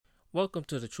Welcome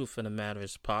to the Truth in the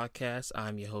Matters podcast.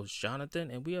 I'm your host, Jonathan,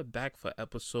 and we are back for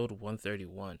episode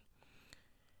 131.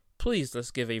 Please, let's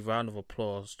give a round of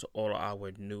applause to all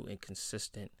our new and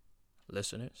consistent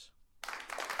listeners.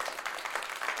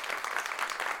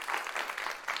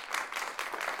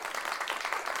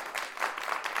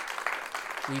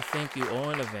 We thank you all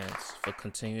in advance for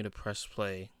continuing to press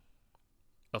play,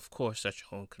 of course, at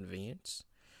your own convenience.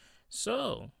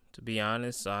 So, to be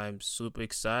honest, I'm super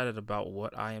excited about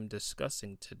what I am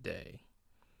discussing today.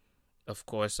 Of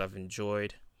course, I've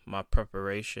enjoyed my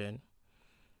preparation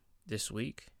this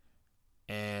week,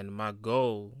 and my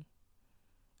goal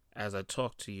as I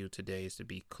talk to you today is to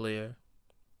be clear,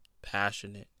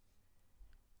 passionate,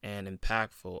 and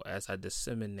impactful as I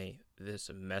disseminate this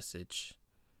message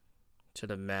to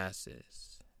the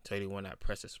masses, to anyone that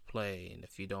presses play. And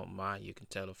if you don't mind, you can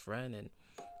tell a friend, and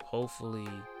hopefully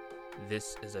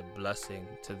this is a blessing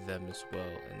to them as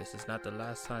well. And this is not the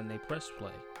last time they press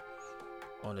play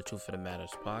on the Truth in the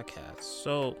Matters podcast.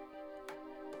 So,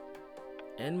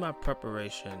 in my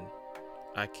preparation,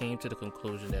 I came to the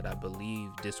conclusion that I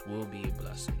believe this will be a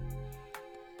blessing.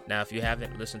 Now, if you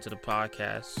haven't listened to the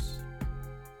podcast,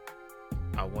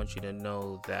 I want you to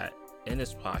know that in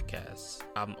this podcast,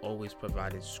 I'm always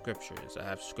providing scriptures. I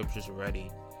have scriptures ready,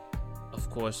 of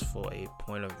course, for a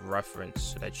point of reference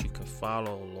so that you can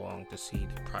follow along to see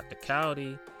the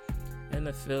practicality and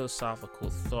the philosophical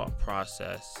thought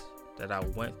process that I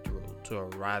went through to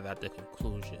arrive at the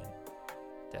conclusion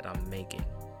that I'm making.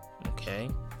 Okay?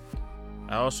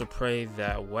 I also pray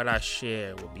that what I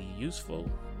share will be useful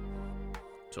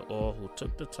to all who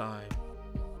took the time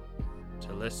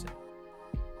to listen.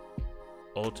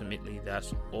 Ultimately,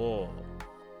 that's all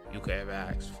you could ever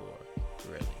ask for,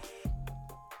 really.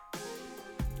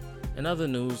 In other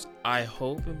news, I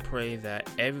hope and pray that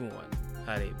everyone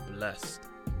had a blessed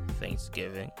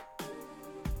Thanksgiving.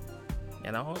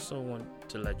 And I also want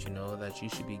to let you know that you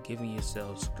should be giving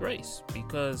yourselves grace,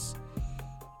 because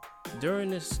during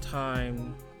this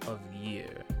time of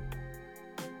year,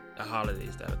 the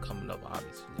holidays that are coming up,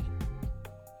 obviously,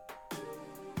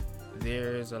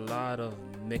 there's a lot of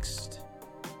mixed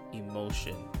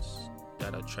emotions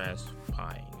that are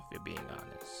transpiring, if you're being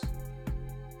honest.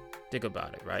 Think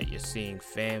about it, right? You're seeing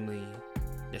family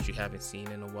that you haven't seen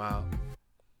in a while.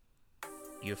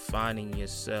 You're finding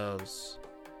yourselves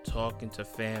talking to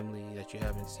family that you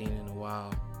haven't seen in a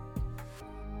while.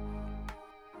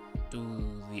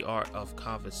 Through the art of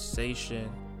conversation,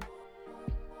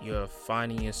 you're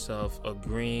finding yourself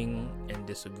agreeing and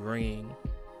disagreeing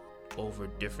over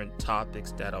different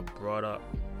topics that are brought up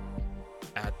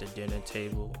at the dinner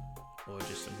table or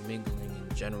just mingling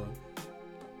in general.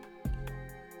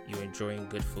 You're enjoying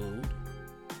good food,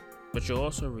 but you're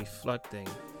also reflecting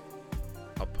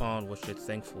upon what you're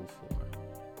thankful for.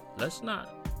 Let's not,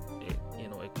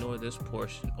 ignore this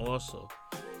portion also.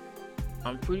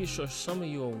 I'm pretty sure some of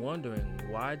you are wondering,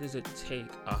 why does it take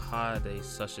a holiday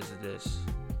such as this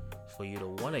for you to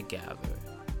want to gather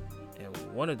and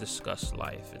want to discuss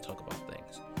life and talk about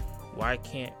things? Why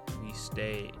can't we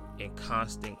stay in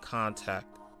constant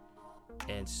contact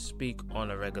and speak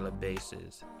on a regular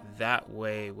basis? That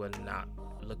way we're not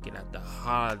looking at the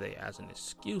holiday as an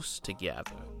excuse to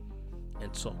gather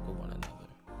and talk with one another.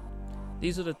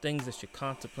 These are the things that you're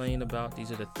contemplating about.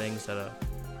 These are the things that are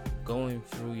going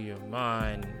through your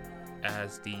mind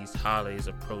as these holidays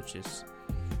approaches,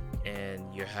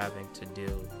 and you're having to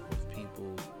deal with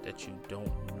people that you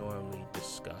don't normally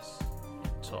discuss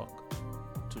and talk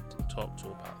to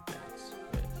about things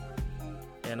with.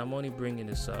 And I'm only bringing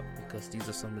this up because these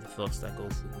are some of the thoughts that go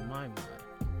through my mind.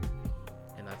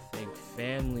 And I think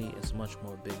family is much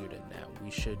more bigger than that. We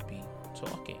should be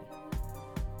talking,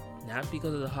 not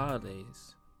because of the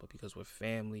holidays, but because we're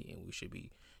family, and we should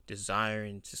be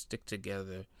desiring to stick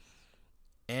together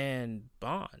and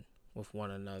bond with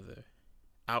one another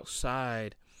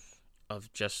outside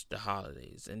of just the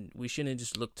holidays. And we shouldn't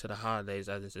just look to the holidays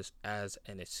as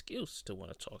an excuse to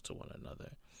want to talk to one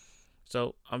another.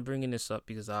 So I'm bringing this up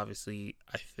because obviously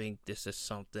I think this is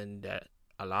something that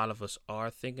a lot of us are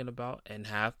thinking about and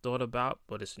have thought about,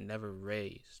 but it's never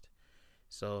raised.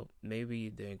 So maybe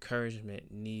the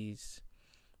encouragement needs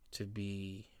to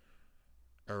be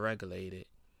regulated,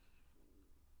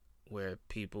 where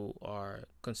people are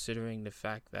considering the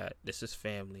fact that this is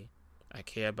family. I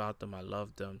care about them. I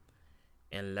love them.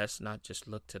 And let's not just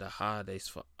look to the holidays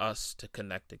for us to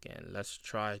connect again. Let's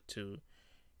try to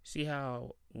see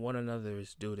how one another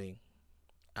is doing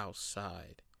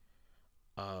outside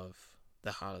of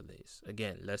the holidays.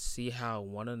 Again, let's see how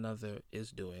one another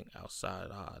is doing outside of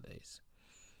the holidays.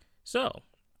 So,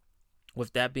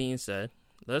 with that being said,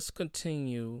 let's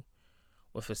continue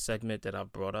with a segment that I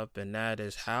brought up, and that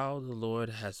is how the Lord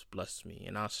has blessed me.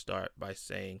 And I'll start by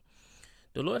saying,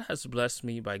 the Lord has blessed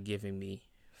me by giving me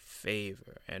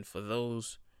favor. And for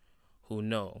those who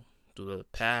know, through the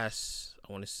past,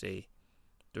 I want to say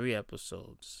 3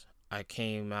 episodes, I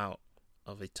came out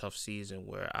of a tough season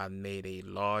where I made a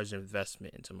large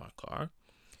investment into my car.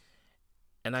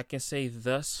 And I can say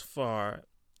thus far,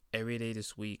 every day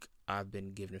this week, I've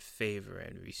been given favor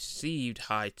and received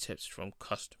high tips from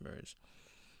customers.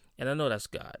 And I know that's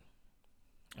God.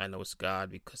 I know it's God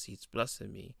because He's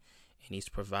blessing me and He's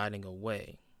providing a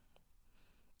way.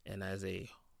 And as a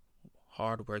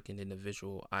hardworking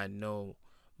individual, I know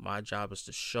my job is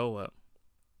to show up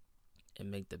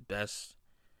and make the best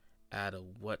out of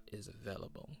what is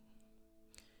available.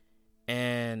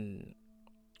 And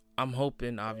I'm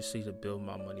hoping, obviously, to build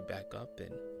my money back up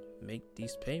and make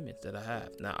these payments that I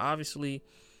have. Now, obviously,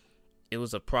 it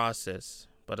was a process,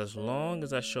 but as long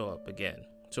as I show up again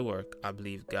to work, I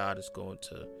believe God is going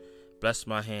to bless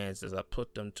my hands as I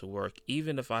put them to work.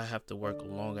 Even if I have to work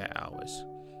longer hours,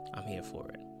 I'm here for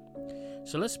it.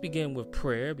 So let's begin with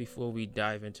prayer before we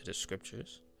dive into the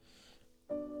scriptures.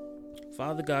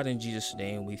 Father God, in Jesus'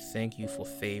 name, we thank you for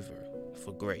favor,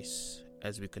 for grace,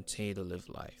 as we continue to live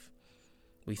life.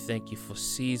 We thank you for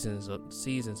seasons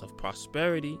of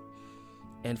prosperity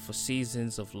and for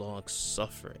seasons of long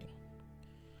suffering.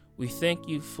 We thank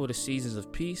you for the seasons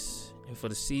of peace and for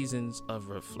the seasons of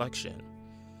reflection.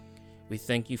 We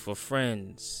thank you for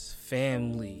friends,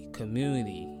 family,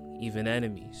 community, even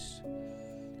enemies.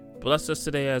 Bless us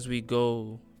today as we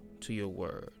go to your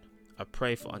word. I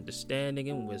pray for understanding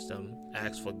and wisdom.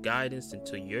 Ask for guidance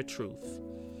into your truth.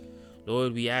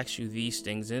 Lord, we ask you these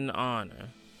things in honor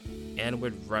and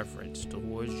with reverence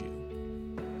towards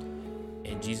you.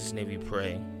 In Jesus' name we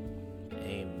pray.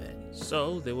 Amen.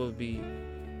 So there will be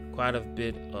quite a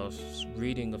bit of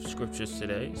reading of scriptures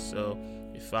today. So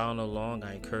if you're following along,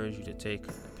 I encourage you to take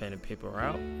a pen and paper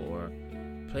out or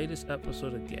play this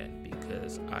episode again,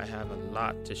 because I have a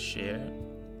lot to share,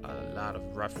 a lot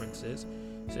of references,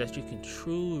 so that you can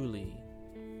truly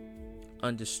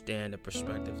understand the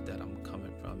perspective that I'm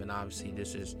coming from. And obviously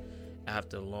this is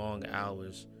after long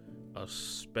hours of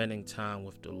spending time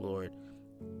with the Lord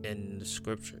in the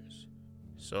scriptures.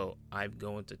 So I'm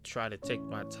going to try to take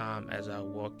my time as I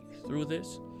walk you through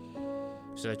this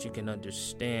so that you can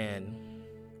understand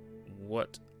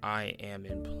what I am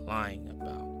implying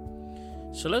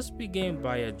about. So let's begin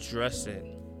by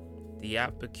addressing the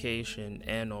application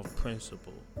and or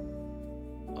principle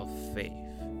of faith.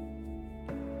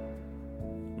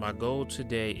 My goal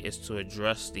today is to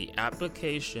address the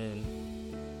application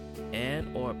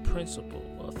and or principle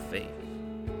of faith.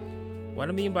 What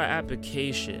I mean by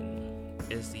application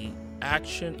is the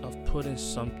action of putting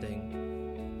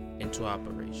something into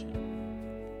operation.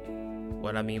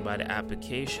 What I mean by the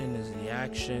application is the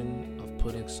action of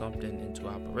putting something into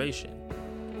operation.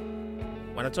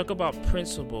 When I talk about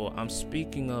principle, I'm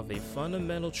speaking of a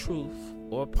fundamental truth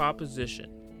or proposition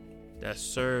that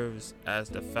serves as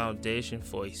the foundation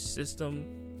for a system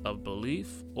of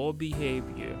belief or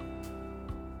behavior,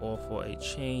 or for a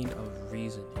chain of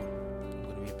reasoning. I'm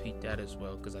going to repeat that as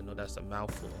well because I know that's a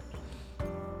mouthful.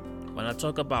 When I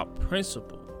talk about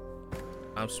principle,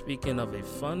 I'm speaking of a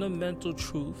fundamental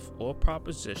truth or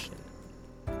proposition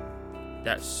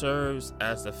that serves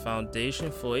as the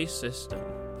foundation for a system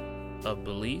of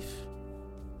belief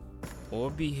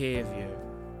or behavior,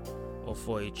 or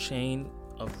for a chain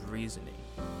of reasoning.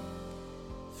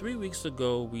 3 weeks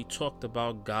ago, we talked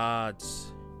about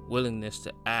God's willingness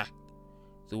to act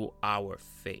through our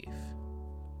faith.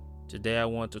 Today, I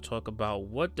want to talk about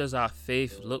what does our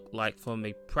faith look like from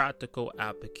a practical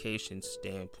application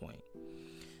standpoint.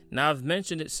 Now, I've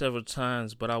mentioned it several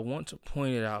times, but I want to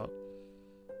point it out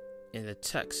in the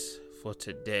text for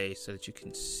today so that you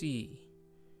can see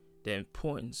the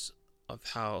importance of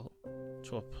how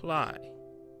to apply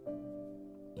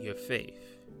your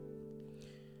faith.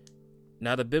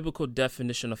 Now, the biblical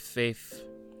definition of faith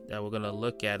that we're going to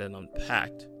look at and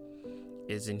unpack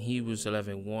is in Hebrews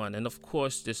 11:1. And of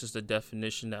course, this is the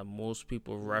definition that most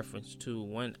people reference to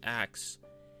when asked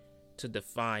to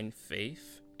define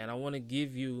faith. And I want to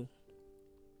give you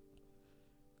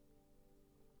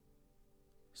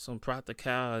some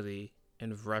practicality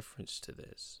in reference to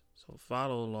this. So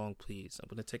follow along, please. I'm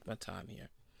going to take my time here.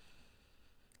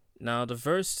 Now, the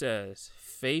verse says,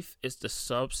 faith is the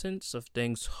substance of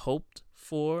things hoped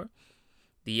for,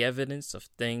 the evidence of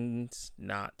things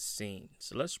not seen.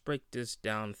 So let's break this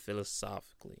down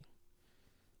philosophically.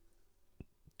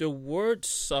 The word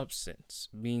substance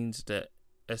means the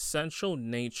essential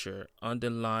nature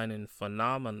underlying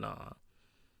phenomena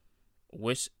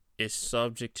which is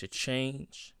subject to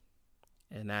change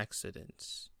and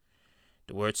accidents.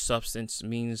 The word substance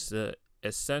means the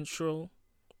essential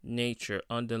nature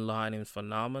underlying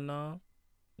phenomena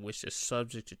which is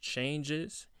subject to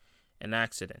changes and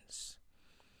accidents.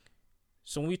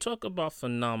 So when we talk about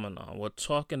phenomena, we're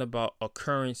talking about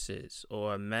occurrences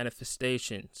or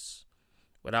manifestations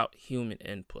without human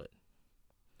input.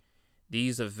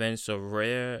 These events are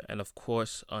rare and, of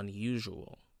course,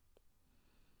 unusual.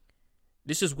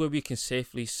 This is where we can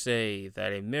safely say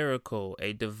that a miracle,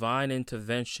 a divine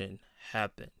intervention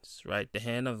happens, right? The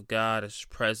hand of God is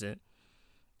present,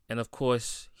 and of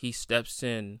course, He steps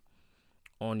in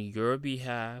on your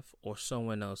behalf or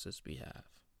someone else's behalf.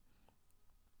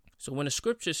 So when the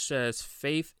scripture says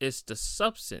faith is the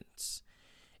substance,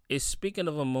 it's speaking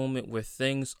of a moment where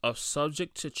things are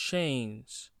subject to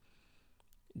change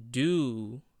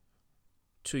due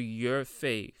to your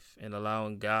faith and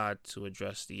allowing God to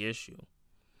address the issue.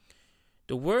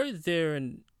 The word there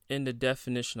in the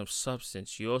definition of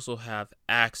substance, you also have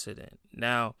accident.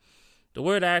 Now, the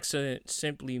word accident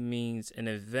simply means an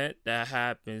event that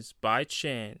happens by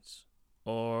chance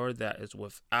or that is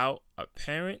without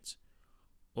apparent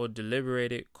or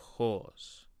deliberated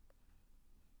cause.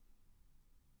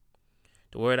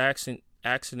 The word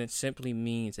accident simply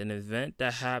means an event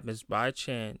that happens by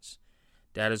chance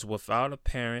that is without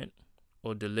apparent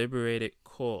or deliberated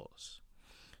cause.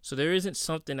 So there isn't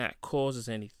something that causes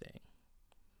anything.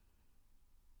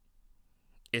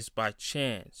 It's by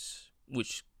chance,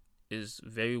 which is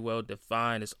very well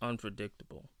defined as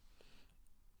unpredictable.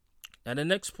 Now the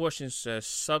next portion says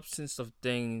substance of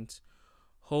things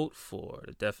hoped for.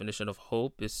 The definition of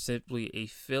hope is simply a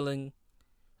feeling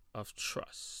of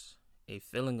trust. A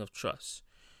feeling of trust.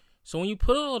 So when you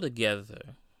put it all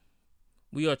together,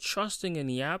 we are trusting in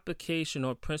the application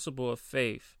or principle of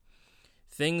faith.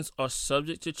 Things are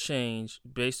subject to change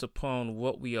based upon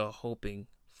what we are hoping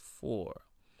for.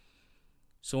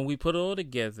 So when we put it all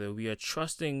together, we are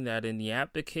trusting that in the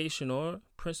application or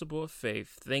principle of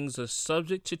faith, things are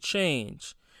subject to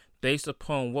change based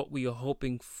upon what we are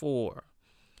hoping for.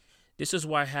 This is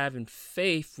why having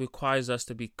faith requires us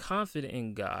to be confident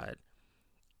in God,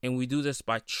 and we do this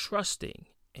by trusting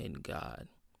in God.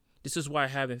 This is why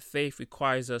having faith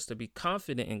requires us to be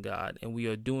confident in God, and we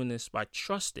are doing this by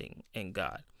trusting in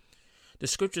God. The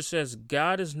scripture says,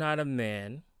 God is not a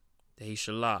man that he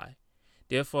should lie.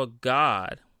 Therefore,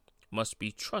 God must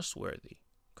be trustworthy,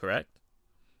 correct?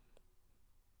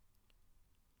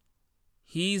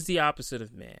 He's the opposite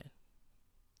of man.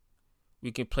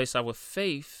 We can place our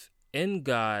faith in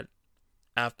God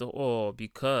after all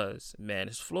because man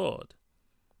is flawed,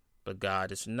 but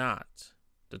God is not.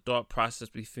 The thought process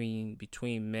between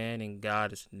man and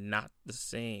God is not the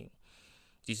same.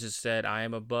 Jesus said, I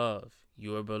am above,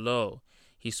 you are below.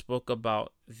 He spoke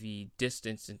about the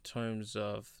distance in terms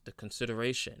of the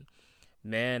consideration.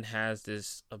 Man has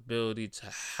this ability to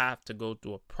have to go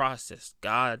through a process.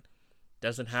 God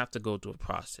doesn't have to go through a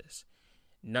process.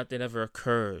 Nothing ever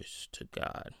occurs to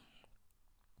God.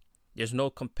 There's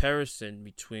no comparison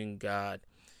between God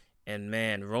and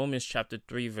man. Romans chapter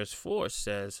 3 verse 4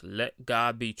 says, let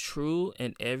God be true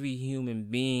and every human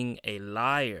being a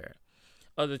liar.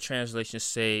 Other translations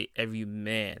say every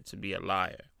man to be a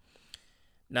liar.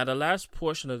 Now the last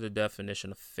portion of the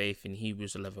definition of faith in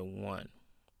Hebrews 11:1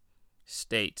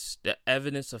 states the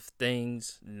evidence of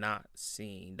things not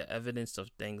seen. The evidence of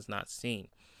things not seen.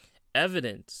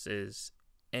 Evidence is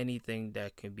anything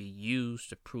that can be used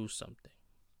to prove something.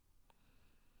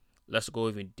 Let's go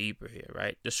even deeper here,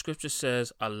 right? The scripture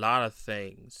says a lot of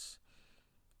things.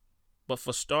 But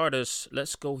for starters,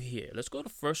 let's go here. Let's go to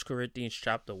 1 Corinthians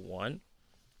chapter 1,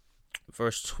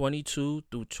 verse 22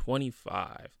 through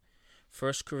 25.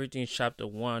 1 Corinthians chapter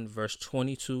 1, verse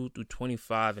 22 through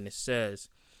 25, and it says,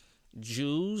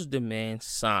 Jews demand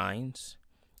signs,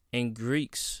 and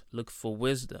Greeks look for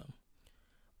wisdom.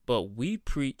 But we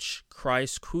preach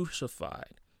Christ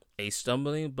crucified, a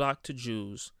stumbling block to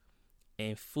Jews,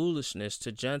 and foolishness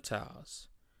to Gentiles.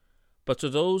 But to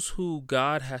those who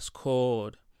God has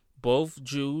called, both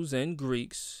Jews and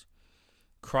Greeks,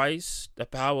 Christ, the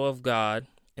power of God,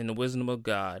 and the wisdom of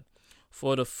God.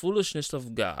 For the foolishness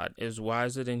of God is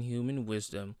wiser than human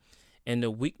wisdom, and the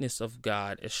weakness of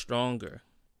God is stronger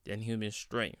than human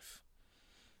strength.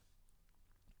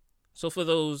 So for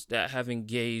those that have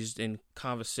engaged in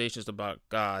conversations about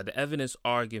God, the evidence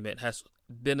argument has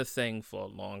been a thing for a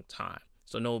long time.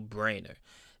 It's a no-brainer.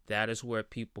 That is where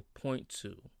people point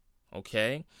to,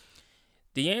 okay?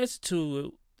 The answer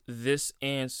to this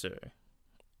answer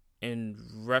in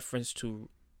reference to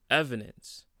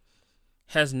evidence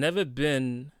has never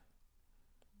been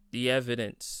the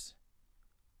evidence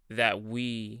that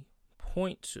we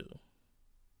point to.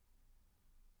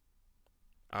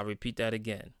 I'll repeat that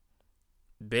again.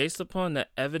 Based upon the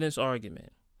evidence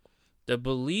argument, the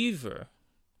believer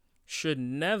should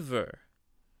never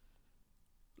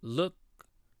look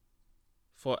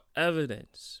for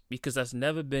evidence, because that's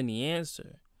never been the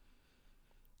answer.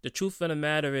 The truth of the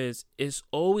matter is, it's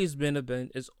always been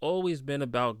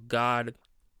about God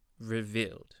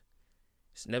revealed.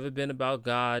 It's never been about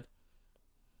God.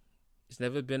 It's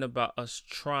never been about us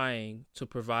trying to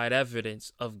provide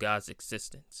evidence of God's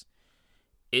existence.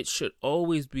 It should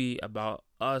always be about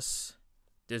us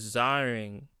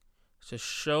desiring to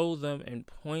show them and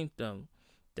point them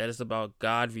that it's about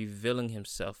God revealing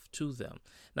himself to them.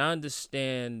 Now, I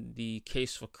understand the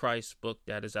Case for Christ book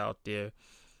that is out there.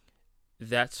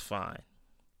 That's fine.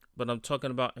 But I'm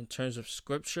talking about in terms of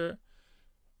scripture,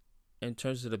 in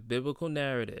terms of the biblical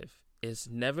narrative, it's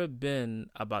never been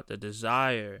about the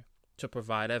desire to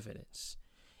provide evidence.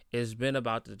 It's been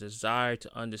about the desire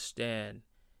to understand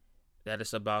that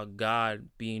it's about God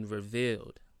being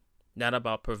revealed, not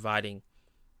about providing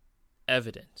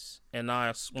evidence. And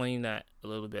I'll explain that a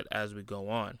little bit as we go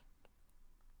on.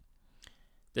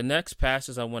 The next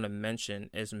passage I want to mention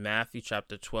is Matthew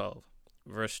chapter 12,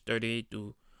 verse 38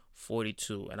 through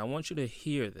 42. And I want you to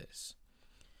hear this.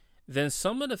 Then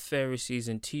some of the Pharisees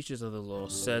and teachers of the law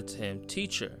said to him,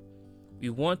 "Teacher, we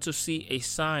want to see a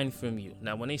sign from you."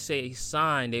 Now, when they say a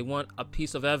sign, they want a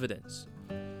piece of evidence.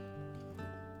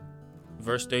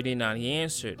 Verse 39, he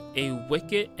answered, "A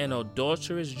wicked and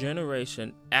adulterous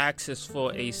generation asks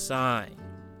for a sign,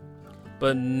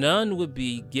 but none would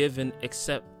be given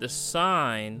except the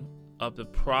sign of the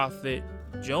prophet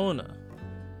Jonah.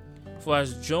 For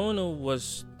as Jonah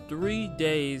was 3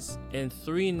 days and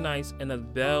 3 nights in the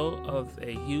belly of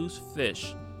a huge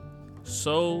fish,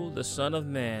 so the Son of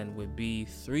Man would be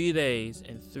 3 days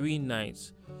and 3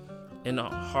 nights in the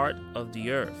heart of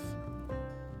the earth.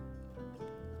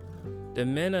 The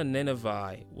men of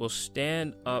Nineveh will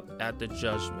stand up at the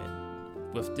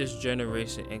judgment with this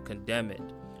generation and condemn it,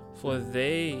 for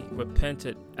they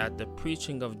repented at the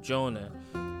preaching of Jonah,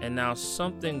 and now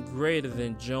something greater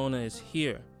than Jonah is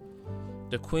here.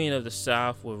 The queen of the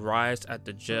south will rise at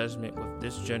the judgment with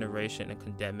this generation and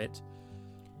condemn it,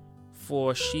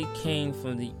 for she came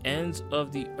from the ends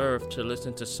of the earth to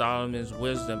listen to Solomon's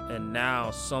wisdom, and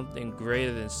now something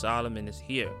greater than Solomon is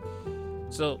here."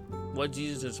 So what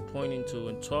Jesus is pointing to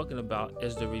and talking about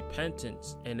is the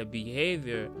repentance and the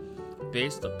behavior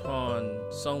based upon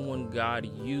someone God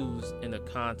used in a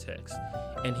context.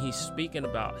 And he's speaking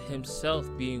about himself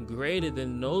being greater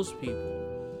than those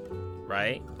people,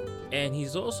 right? And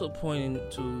he's also pointing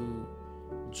to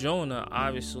Jonah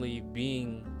obviously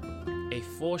being a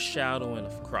foreshadowing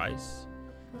of Christ.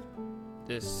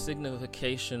 The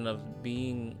signification of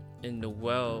being in the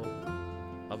well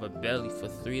of a belly for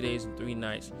 3 days and 3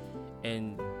 nights.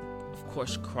 And of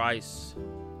course, Christ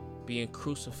being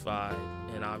crucified,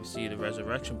 and obviously the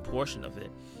resurrection portion of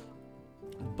it.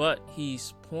 But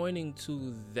he's pointing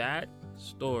to that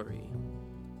story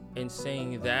and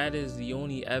saying that is the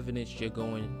only evidence you're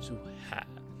going to have.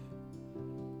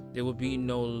 There will be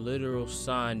no literal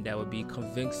sign that would be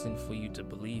convincing for you to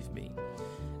believe me.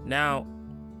 Now,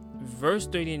 verse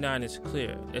 39 is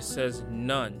clear. It says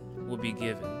none will be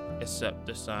given except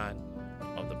the sign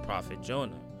of the prophet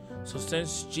Jonah. So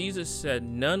since Jesus said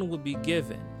none would be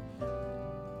given,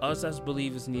 us as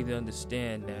believers need to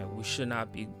understand that we should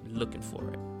not be looking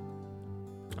for it.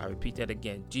 I repeat that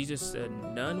again. Jesus said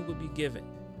none would be given.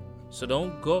 So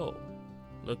don't go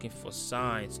looking for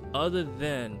signs other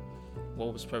than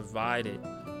what was provided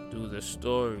through the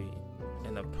story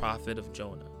and the prophet of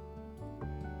Jonah.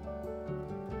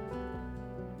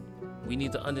 We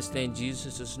need to understand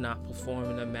Jesus is not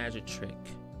performing a magic trick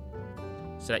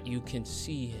so that you can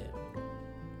see him.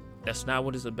 That's not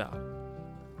what it's about.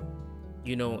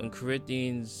 You know, in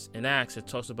Corinthians and Acts, it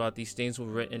talks about these things were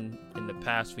written in the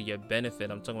past for your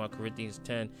benefit. I'm talking about Corinthians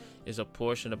 10 is a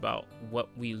portion about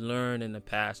what we learned in the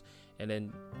past. And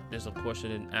then there's a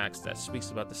portion in Acts that speaks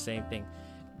about the same thing.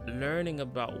 Learning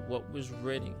about what was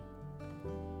written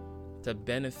to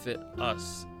benefit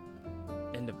us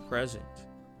in the present.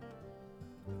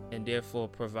 And therefore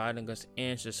providing us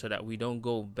answers so that we don't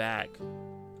go back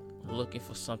looking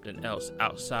for something else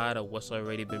outside of what's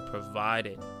already been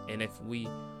provided. And if we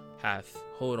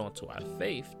hold on to our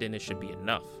faith, then it should be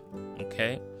enough.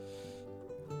 Okay?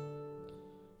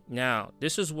 Now,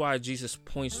 this is why Jesus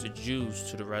points the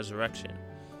Jews to the resurrection,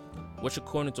 which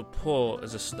according to Paul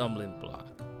is a stumbling block.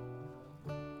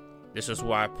 This is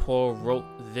why Paul wrote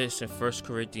this in 1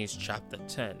 Corinthians chapter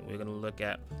 10. We're going to look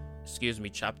at,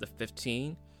 chapter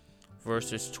 15,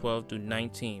 verses 12 through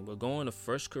 19. We're going to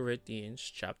 1 Corinthians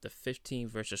chapter 15,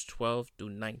 verses 12 through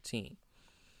 19.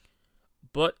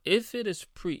 But if it is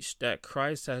preached that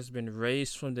Christ has been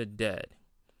raised from the dead,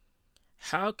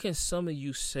 how can some of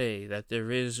you say that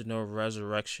there is no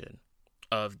resurrection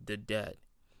of the dead?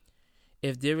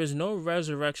 If there is no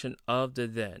resurrection of the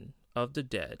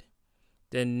dead,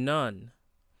 then none,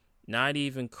 not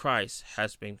even Christ,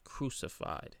 has been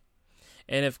crucified.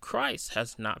 And if Christ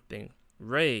has not been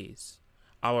raised,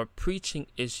 our preaching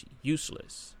is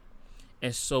useless,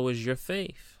 and so is your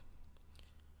faith.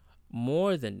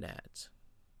 More than that,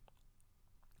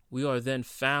 we are then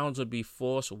found to be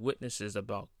false witnesses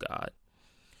about God.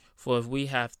 For if we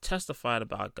have testified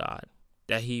about God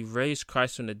that he raised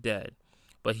Christ from the dead,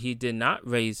 but he did not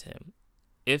raise him,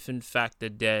 if in fact the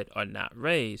dead are not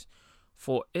raised,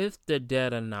 for if the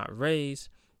dead are not raised,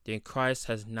 then Christ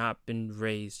has not been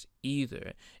raised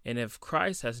either. And if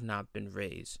Christ has not been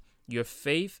raised, your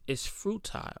faith is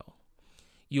futile.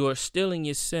 You are still in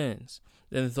your sins.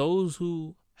 Then those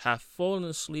who have fallen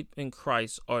asleep in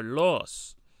Christ are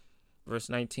lost. Verse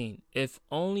 19, if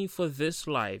only for this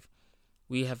life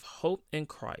we have hope in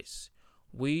Christ,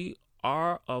 we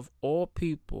are of all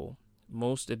people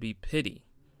most to be pitied.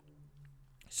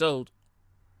 So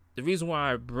the reason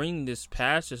why I bring this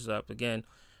passage up again,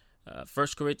 1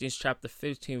 Corinthians chapter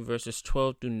 15, verses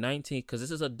 12 through 19, because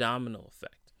this is a domino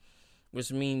effect,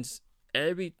 which means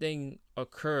everything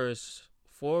occurs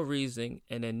for a reason.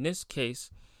 And in this case,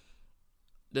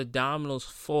 the dominoes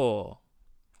fall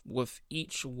with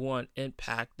each one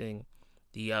impacting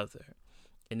the other.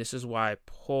 And this is why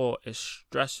Paul is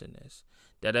stressing this,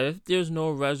 that if there's no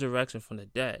resurrection from the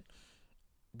dead,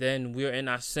 then we're in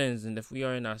our sins. And if we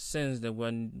are in our sins, then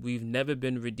when we've never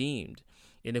been redeemed.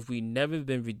 And if we've never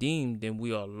been redeemed, then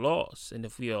we are lost. And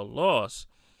if we are lost,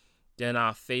 then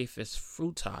our faith is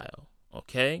futile.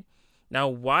 Okay? Now,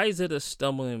 why is it a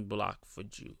stumbling block for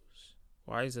Jews?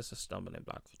 Why is this a stumbling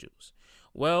block for Jews?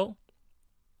 Well,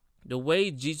 the way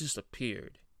Jesus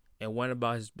appeared and went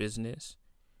about his business,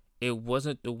 it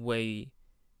wasn't the way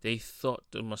they thought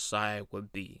the Messiah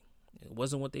would be. It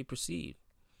wasn't what they perceived.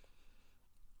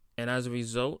 And as a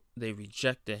result, they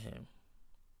rejected him.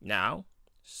 Now,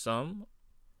 some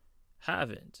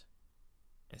haven't,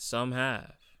 and some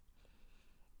have.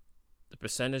 The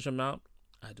percentage amount,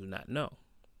 I do not know.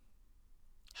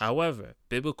 However,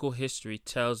 biblical history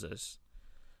tells us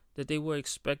that they were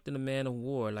expecting a man of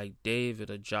war like David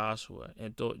or Joshua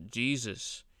and thought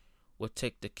Jesus would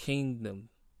take the kingdom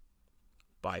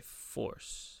by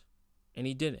force. And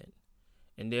he didn't.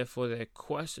 And therefore they're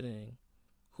questioning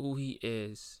who he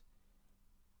is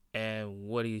and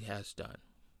what he has done.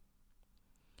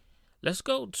 Let's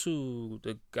go to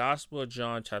the Gospel of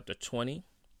John chapter 20,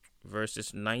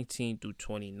 verses 19 through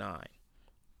 29.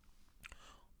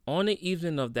 On the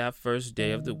evening of that first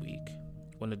day of the week,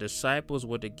 when the disciples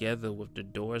were together with the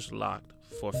doors locked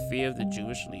for fear of the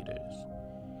Jewish leaders,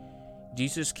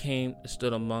 Jesus came and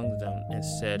stood among them and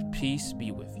said, "Peace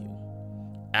be with you."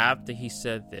 After he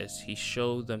said this, he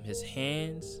showed them his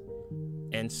hands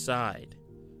and side.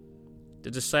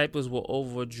 The disciples were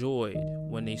overjoyed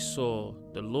when they saw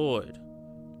the Lord.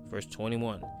 Verse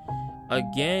 21.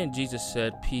 Again, Jesus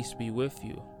said, "Peace be with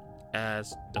you.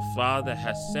 As the Father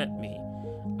has sent me,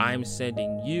 I am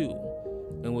sending you."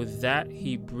 And with that,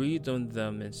 he breathed on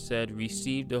them and said,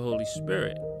 "Receive the Holy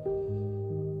Spirit.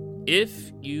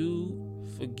 If you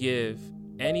forgive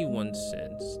anyone's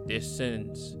sins, their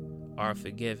sins are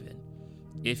forgiven.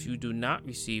 If you do not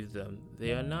receive them,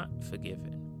 they are not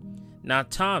forgiven." Now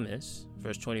Thomas,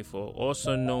 verse 24,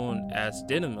 also known as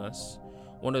Didymus,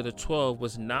 one of the 12,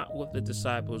 was not with the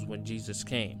disciples when Jesus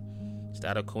came. Is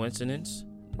that a coincidence?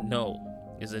 No.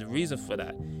 There's a reason for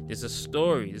that. There's a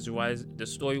story. This is why the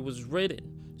story was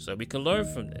written, so we can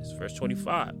learn from this. Verse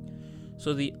 25.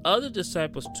 So the other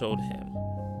disciples told him,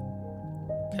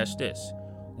 catch this,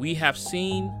 "We have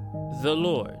seen the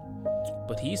Lord."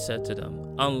 But he said to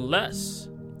them, "Unless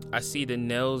I see the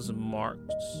nails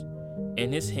marks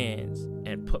in his hands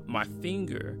and put my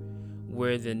finger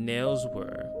where the nails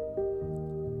were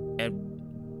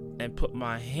and put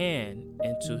my hand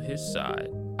into his side,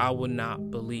 I will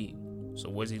not believe." So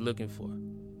what is he looking for?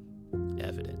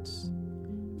 Evidence.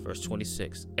 Verse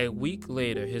 26. A week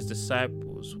later, his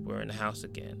disciples were in the house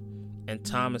again, and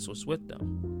Thomas was with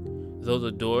them. Though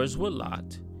the doors were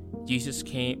locked, Jesus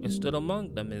came and stood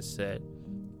among them and said,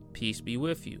 "Peace be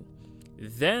with you."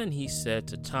 Then he said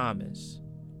to Thomas,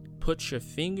 "Put your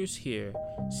fingers here,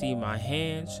 see my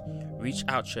hands, reach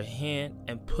out your hand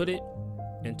and put it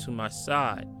into my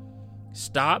side.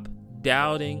 Stop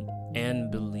doubting and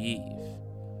believe."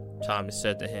 Thomas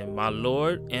said to him, "My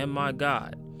Lord and my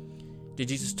God." Then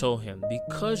Jesus told him,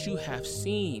 because you have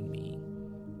seen me,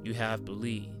 you have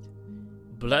believed.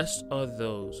 Blessed are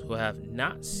those who have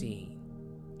not seen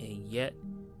and yet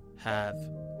have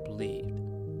believed.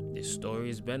 This story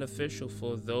is beneficial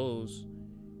for those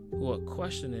who are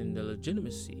questioning the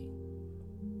legitimacy,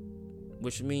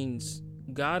 which means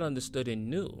God understood and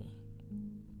knew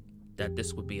that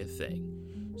this would be a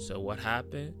thing. So what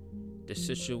happened? The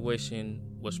situation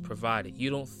was provided. You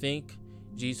don't think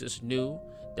Jesus knew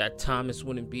that Thomas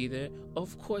wouldn't be there?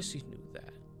 Of course he knew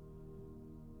that.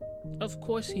 Of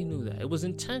course he knew that. It was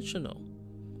intentional.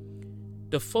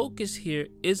 The focus here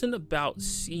isn't about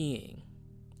seeing.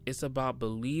 It's about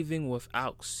believing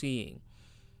without seeing.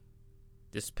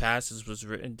 This passage was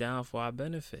written down for our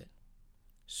benefit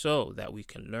so that we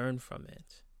can learn from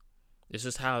it. This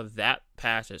is how that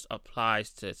passage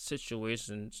applies to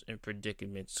situations and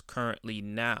predicaments currently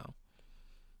now.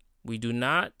 We do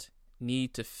not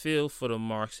need to feel for the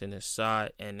marks in his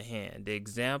side and hand. The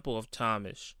example of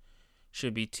Thomas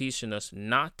should be teaching us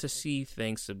not to see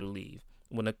things to believe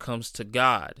when it comes to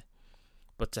God,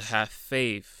 but to have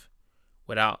faith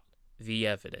without the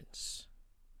evidence.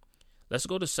 Let's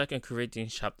go to 2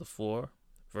 Corinthians chapter 4,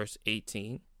 verse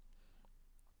 18.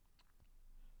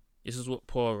 This is what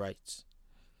Paul writes.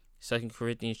 2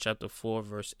 Corinthians chapter 4,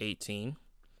 verse 18.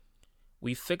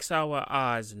 We fix our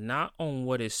eyes not on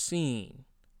what is seen,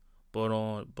 but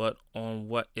on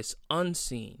what is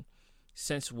unseen.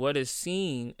 Since what is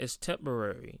seen is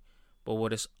temporary, but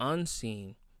what is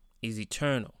unseen is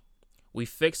eternal. We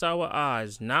fix our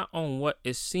eyes not on what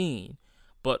is seen,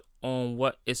 but on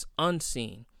what is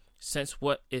unseen. Since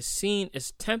what is seen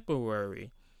is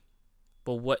temporary,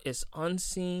 but what is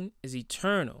unseen is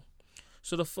eternal.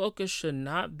 So the focus should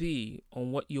not be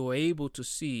on what you're able to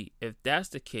see. If that's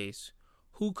the case,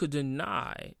 who could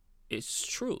deny its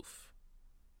truth?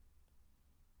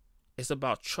 It's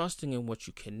about trusting in what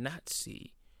you cannot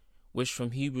see, which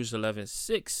from Hebrews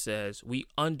 11:6 says, we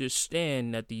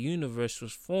understand that the universe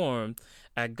was formed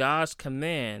at God's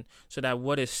command so that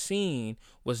what is seen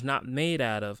was not made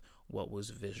out of what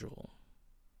was visual.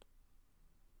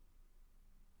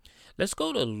 Let's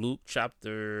go to Luke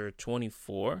chapter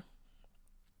 24.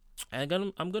 And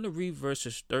I'm going to read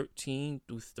verses 13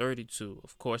 through 32.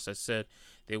 Of course, I said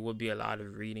there would be a lot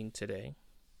of reading today.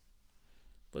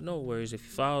 But no worries, if you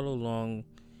follow along,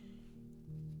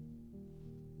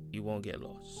 you won't get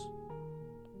lost.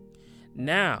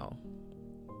 Now,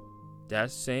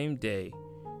 that same day,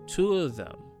 two of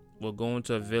them were going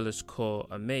to a village called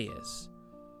Emmaus,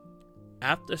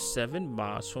 after 7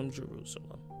 miles from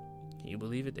Jerusalem. Can you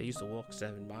believe it? They used to walk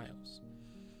 7 miles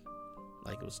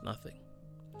like it was nothing.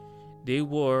 They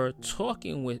were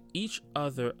talking with each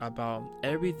other about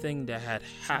everything that had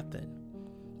happened.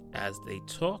 As they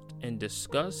talked and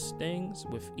discussed things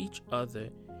with each other,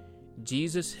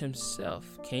 Jesus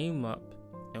himself came up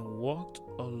and walked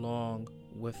along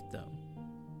with them.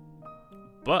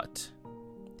 But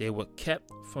they were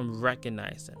kept from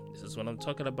recognizing him. This is what I'm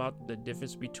talking about, the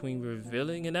difference between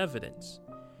revealing and evidence.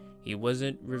 He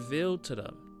wasn't revealed to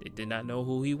them. They did not know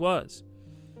who he was.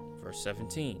 Verse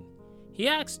 17. He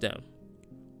asked them,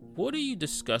 what are you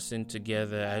discussing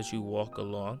together as you walk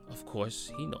along? Of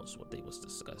course, he knows what they was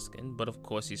discussing, but of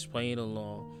course he's playing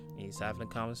along and he's having a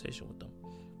conversation with them.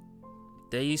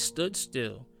 They stood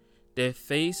still, their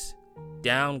face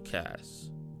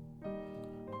downcast.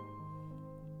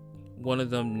 One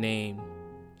of them, named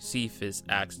Cephas,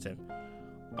 asked him,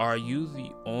 are you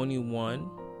the only one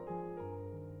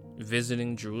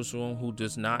visiting Jerusalem who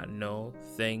does not know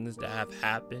things that have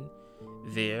happened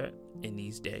there in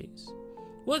these days?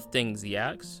 What things, he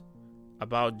asked.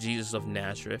 About Jesus of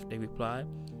Nazareth, they replied.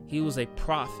 He was a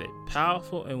prophet,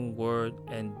 powerful in word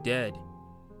and dead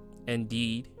and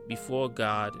deed before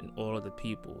God and all of the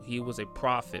people. He was a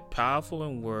prophet, powerful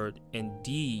in word and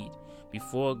deed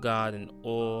before God and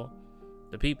all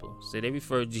the people. So they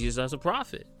refer to Jesus as a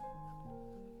prophet.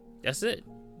 That's it.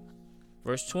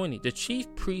 Verse 20. The chief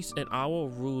priests and our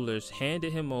rulers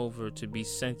handed him over to be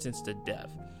sentenced to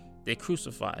death. They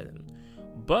crucified him.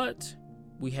 But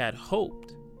we had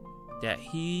hoped that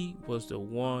he was the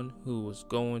one who was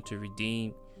going to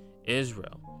redeem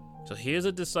Israel. So here's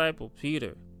a disciple,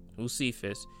 Peter, who's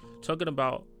Cephas, talking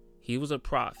about he was a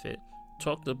prophet,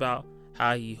 talked about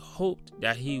how he hoped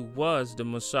that he was the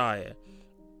Messiah.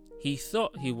 He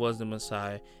thought he was the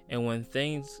Messiah, and when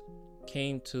things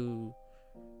came to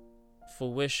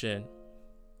fruition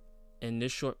in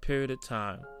this short period of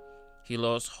time, he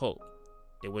lost hope.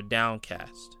 They were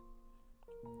downcast.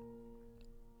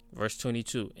 Verse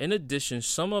 22. In addition,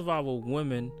 some of our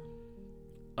women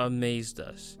amazed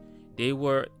us. They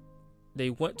went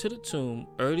to the tomb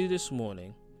early this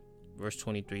morning. Verse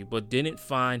 23, but didn't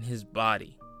find his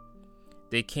body.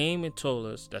 They came and told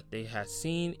us that they had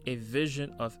seen a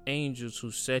vision of angels who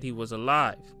said he was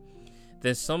alive.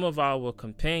 Then some of our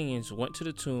companions went to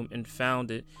the tomb and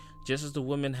found it just as the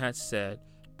women had said,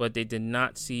 but they did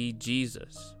not see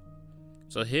Jesus.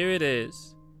 So here it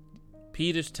is.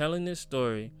 Peter's telling this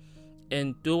story,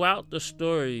 and throughout the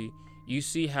story, you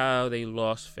see how they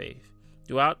lost faith.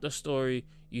 Throughout the story,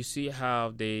 you see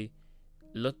how they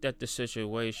looked at the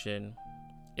situation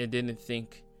and didn't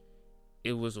think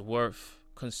it was worth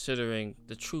considering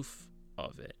the truth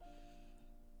of it.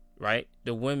 Right?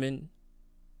 The women,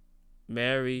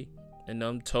 Mary and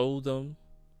them, told them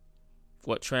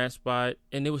what transpired,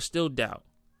 and there was still doubt.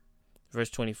 Verse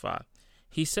 25.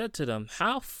 He said to them,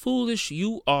 how foolish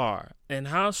you are, and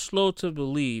how slow to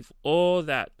believe all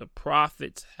that the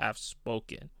prophets have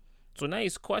spoken. So now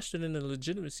he's questioning the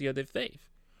legitimacy of their faith.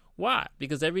 Why?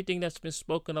 Because everything that's been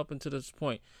spoken up until this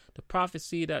point, the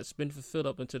prophecy that's been fulfilled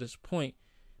up until this point,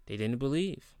 they didn't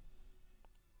believe.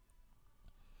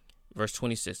 Verse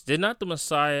 26. Did not the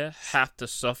Messiah have to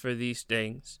suffer these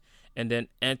things and then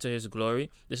enter his glory?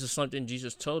 This is something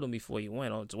Jesus told them before he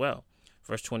went on as well.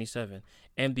 Verse 27.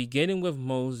 And beginning with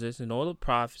Moses and all the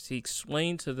prophets, he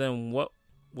explained to them what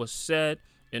was said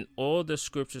in all the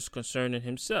scriptures concerning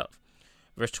himself.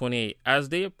 Verse 28, as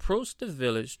they approached the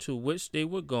village to which they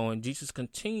were going, Jesus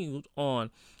continued on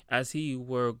as he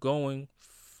were going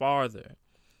farther.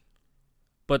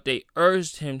 But they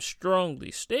urged him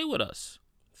strongly, stay with us,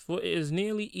 for it is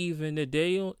nearly even, the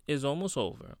day is almost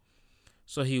over.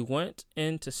 So he went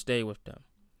in to stay with them.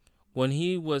 When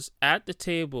he was at the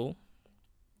table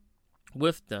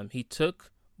with them, he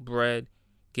took bread,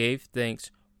 gave thanks,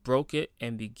 broke it,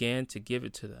 and began to give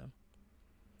it to them.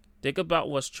 Think about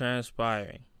what's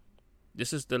transpiring.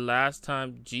 This is the last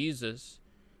time Jesus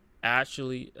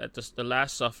actually, at the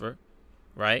Last Supper,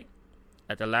 right?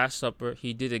 At the Last Supper,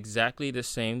 he did exactly the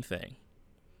same thing.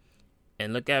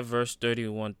 And look at verse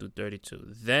 31 through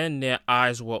 32. Then their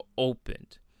eyes were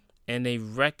opened, and they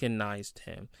recognized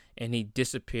him, and he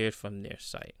disappeared from their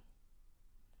sight.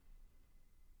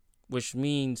 Which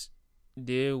means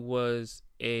there was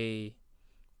a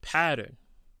pattern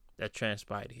that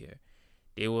transpired here.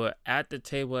 They were at the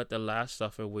table at the Last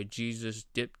Supper where Jesus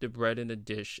dipped the bread in the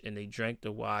dish and they drank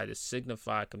the wine to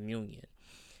signify communion.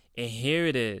 And here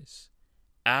it is.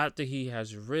 After he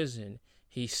has risen,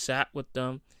 he sat with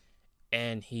them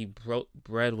and he broke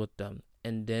bread with them.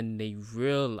 And then they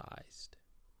realized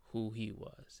who he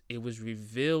was. It was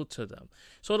revealed to them.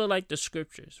 Sort of like the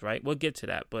scriptures, right? We'll get to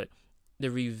that. But the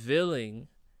revealing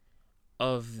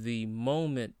of the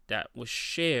moment that was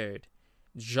shared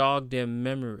jogged their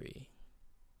memory.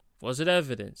 Was it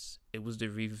evidence? It was the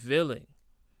revealing,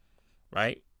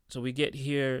 right? So we get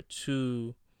here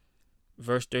to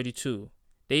verse 32.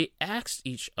 They asked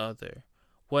each other,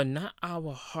 were not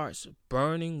our hearts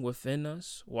burning within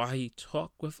us while he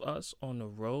talked with us on the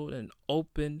road and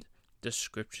opened the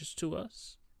scriptures to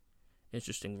us?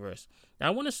 Interesting verse. Now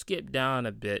I want to skip down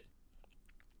a bit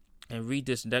and read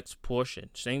this next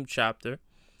portion. Same chapter.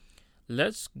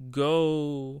 Let's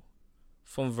go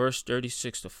from verse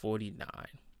 36 to 49.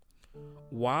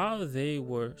 While they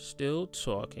were still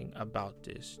talking about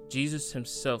this, Jesus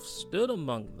himself stood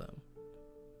among them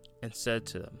and said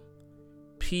to them,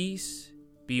 peace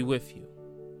be with you.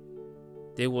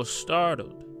 They were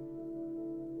startled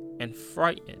and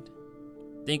frightened,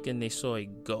 thinking they saw a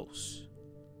ghost.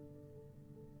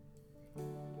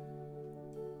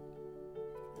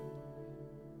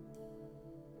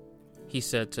 He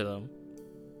said to them,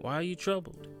 why are you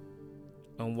troubled?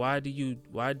 And why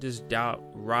does doubt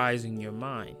rise in your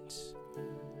minds?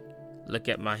 Look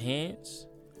at my hands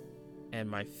and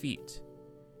my feet.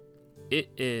 It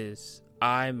is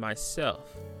I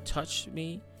myself. Touch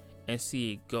me and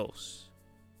see a ghost.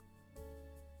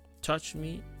 Touch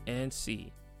me and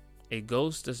see. A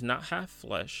ghost does not have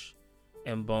flesh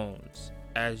and bones,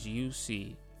 as you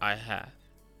see I have.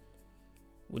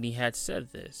 When he had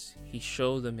said this, he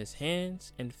showed them his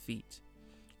hands and feet.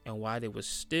 And while they were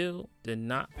still, did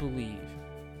not believe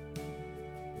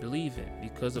it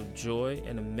because of joy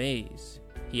and amaze,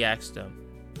 he asked them,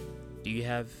 do you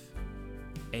have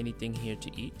anything here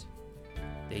to eat?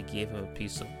 They gave him a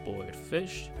piece of boiled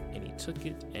fish, and he took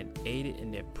it and ate it in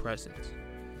their presence.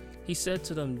 He said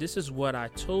to them, this is what I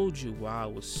told you while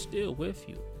I was still with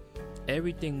you.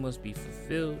 Everything must be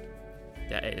fulfilled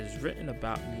that it is written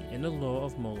about me in the law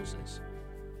of Moses,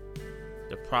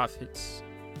 the prophets,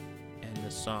 and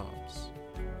the Psalms.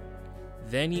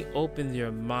 Then he opened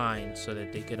their minds so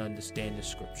that they could understand the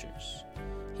scriptures.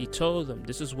 He told them,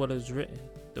 this is what is written.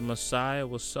 The Messiah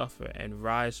will suffer and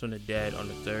rise from the dead on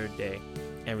the third day,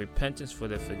 and repentance for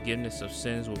the forgiveness of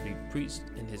sins will be preached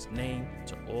in his name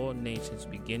to all nations,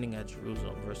 beginning at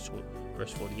Jerusalem. Verse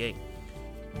 48.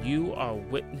 You are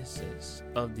witnesses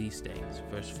of these things.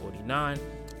 Verse 49.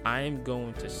 I am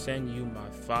going to send to you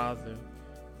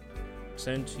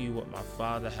what my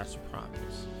Father has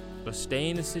promised. But stay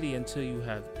in the city until you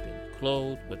have been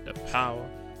clothed with the power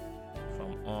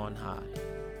from on high.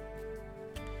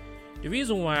 The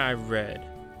reason why I read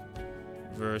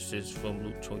verses from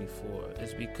Luke 24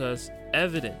 is because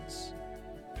evidence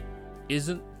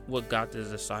isn't what got the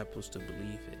disciples to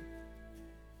believe it.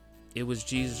 It was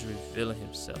Jesus revealing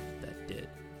himself that did.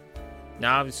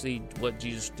 Now, obviously, what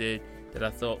Jesus did that I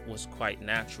thought was quite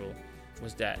natural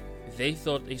was that they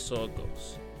thought they saw a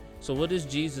ghost. So what does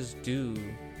Jesus do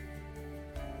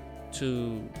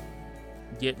to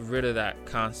get rid of that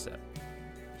concept?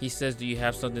 He says, do you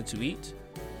have something to eat?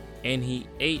 And he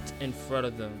ate in front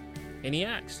of them. And he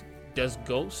asked,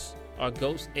 are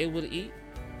ghosts able to eat?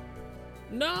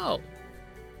 No.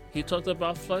 He talked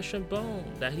about flesh and bone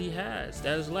that he has,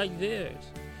 that is like theirs.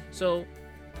 So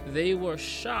they were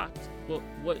shocked, but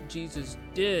what Jesus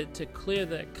did to clear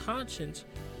their conscience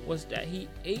was that he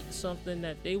ate something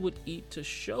that they would eat to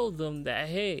show them that,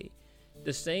 hey,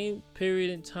 the same period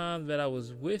in time that I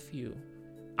was with you,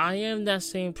 I am that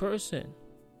same person.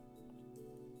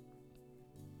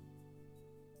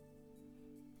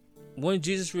 When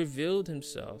Jesus revealed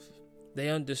himself, they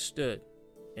understood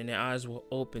and their eyes were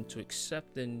open to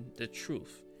accepting the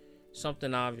truth.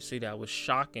 Something obviously that was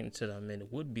shocking to them, and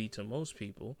it would be to most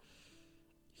people.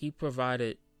 He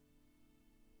provided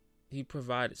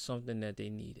something that they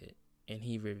needed, and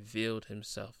he revealed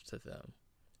himself to them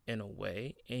in a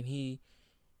way, and he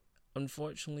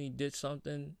unfortunately did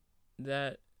something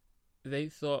that they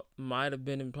thought might have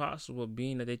been impossible,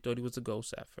 being that they thought he was a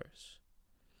ghost at first.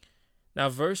 Now,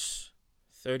 verse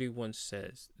 31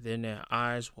 says, then their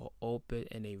eyes were open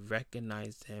and they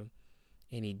recognized him,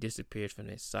 and he disappeared from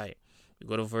their sight. We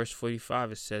go to verse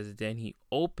 45. It says, then he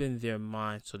opened their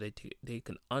minds so that they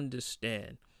can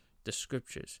understand the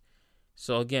scriptures.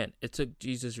 So again, it took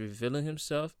Jesus revealing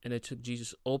himself, and it took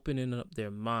Jesus opening up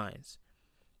their minds.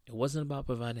 It wasn't about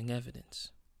providing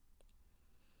evidence.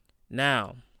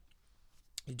 Now,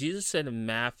 Jesus said in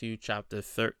Matthew chapter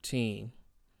 13,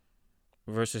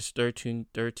 verses 13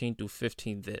 through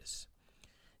 15,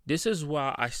 this is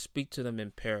why I speak to them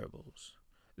in parables.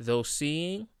 Though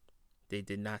seeing, they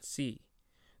did not see.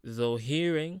 Though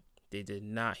hearing, they did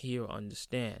not hear or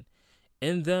understand.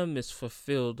 In them is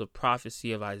fulfilled the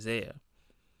prophecy of Isaiah.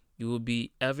 You will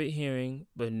be ever hearing,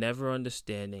 but never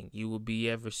understanding. You will be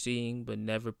ever seeing, but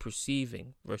never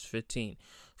perceiving. Verse 15.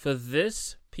 For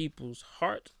this people's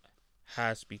heart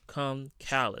has become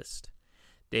calloused.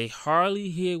 They hardly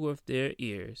hear with their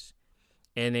ears,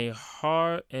 and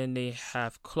they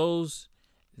have closed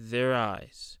their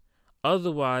eyes.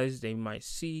 Otherwise, they might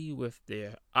see with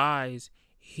their eyes,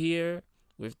 hear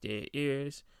with their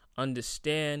ears,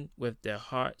 understand with their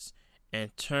hearts,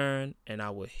 and turn, and I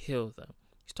will heal them.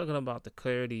 He's talking about the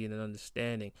clarity and the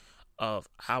understanding of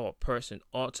how a person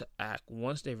ought to act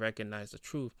once they recognize the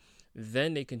truth.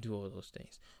 Then they can do all those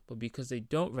things. But because they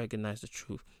don't recognize the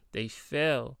truth, they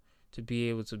fail to be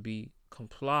able to be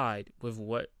complied with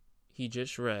what he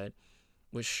just read,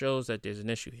 which shows that there's an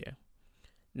issue here.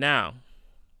 Now,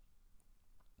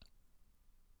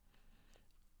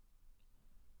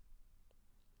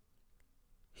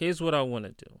 here's what I want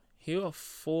to do. Here are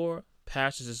 4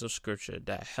 passages of scripture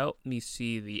that help me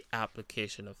see the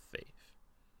application of faith.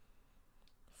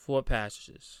 4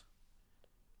 passages.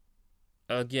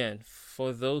 Again,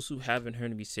 for those who haven't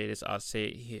heard me say this, I'll say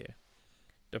it here.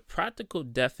 The practical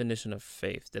definition of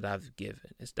faith that I've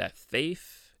given is that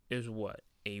faith is what?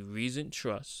 A reasoned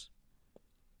trust,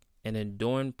 an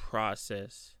enduring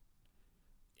process,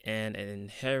 and an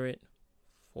inherent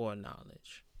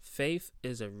foreknowledge. Faith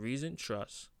is a reasoned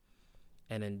trust,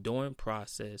 an enduring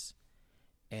process,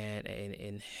 and an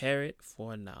inherent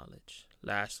foreknowledge.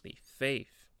 Lastly,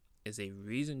 faith is a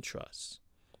reasoned trust,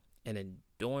 an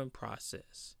enduring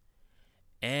process,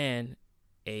 and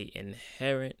an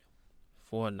inherent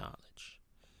foreknowledge.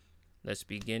 Let's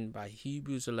begin by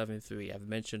Hebrews 11:3. I've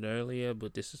mentioned earlier,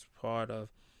 but this is part of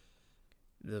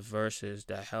the verses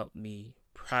that help me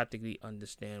practically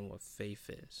understand what faith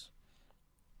is.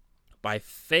 By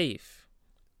faith,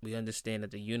 we understand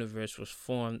that the universe was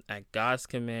formed at God's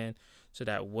command, so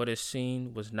that what is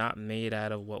seen was not made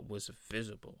out of what was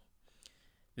visible.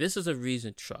 This is a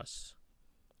reasoned trust.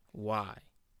 Why?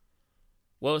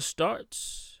 Well, it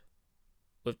starts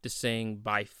with the saying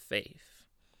by faith,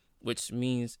 which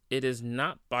means it is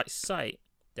not by sight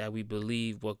that we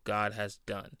believe what God has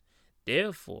done.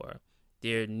 Therefore,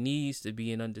 there needs to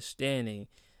be an understanding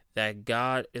that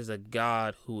God is a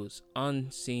God who is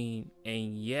unseen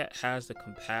and yet has the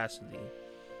capacity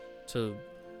to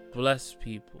bless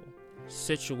people,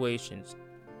 situations,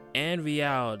 and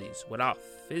realities without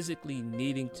physically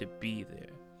needing to be there.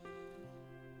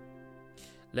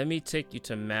 Let me take you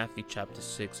to Matthew chapter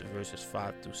 6, verses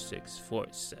 5 through 6, for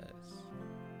it says,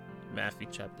 Matthew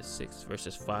chapter 6,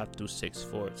 verses 5 through 6,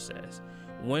 for it says,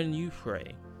 when you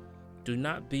pray, do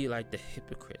not be like the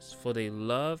hypocrites, for they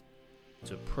love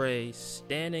to pray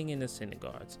standing in the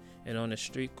synagogues and on the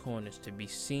street corners to be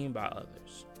seen by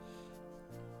others.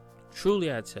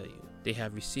 Truly I tell you, they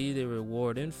have received their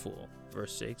reward in full.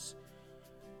 Verse 6,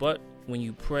 but when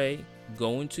you pray,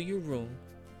 go into your room,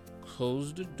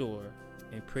 close the door,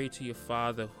 and pray to your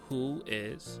Father who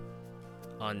is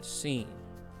unseen.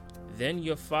 Then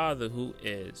your Father who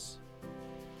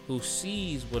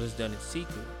sees what is done in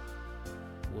secret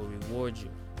will reward you.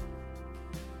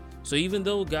 So even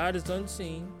though God is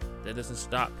unseen, that doesn't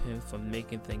stop him from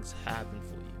making things happen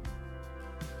for you.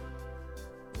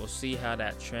 We'll see how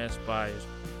that transpires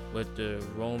with the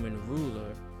Roman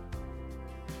ruler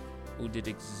who did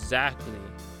exactly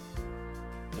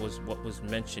what was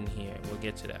mentioned here. We'll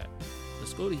get to that.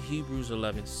 Let's go to Hebrews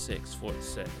 11:6, for it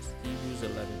says, Hebrews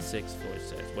 11:6, for it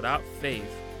says, without faith,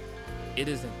 it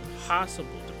is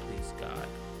impossible to please God,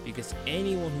 because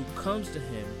anyone who comes to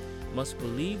him must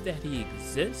believe that he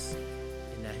exists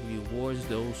and that he rewards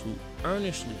those who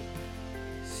earnestly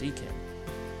seek him.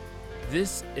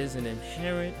 This is an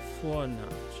inherent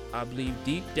foreknowledge. I believe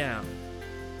deep down,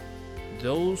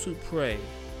 those who pray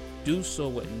do so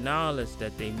with knowledge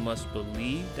that they must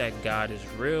believe that God is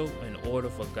real in order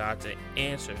for God to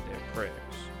answer their prayers.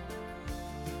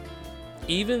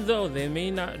 Even though they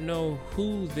may not know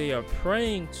who they are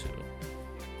praying to,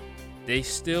 they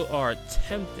still are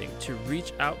attempting to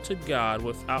reach out to God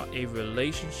without a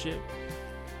relationship,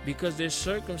 because their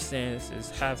circumstances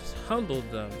have humbled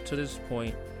them to this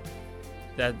point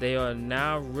that they are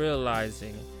now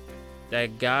realizing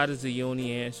that God is the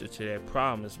only answer to their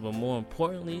problems, but more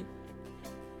importantly,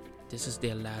 this is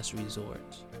their last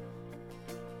resort.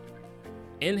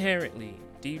 Inherently,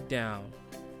 deep down,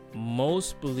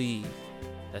 most believe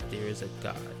that there is a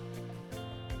God.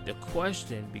 The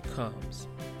question becomes,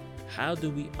 how do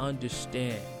we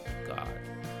understand God?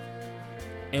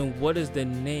 And what is the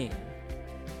name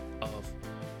of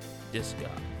this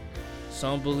God?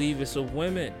 Some believe it's a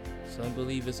woman. Some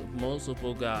believe it's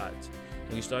multiple gods.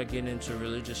 When you start getting into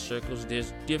religious circles,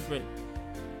 there's different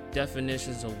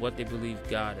definitions of what they believe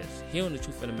God is. Here, the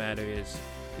truth of the matter is,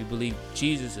 we believe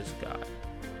Jesus is God.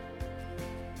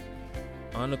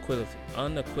 Unequivocally,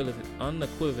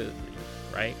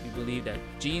 right? We believe that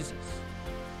Jesus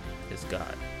is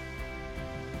God.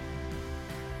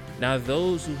 Now,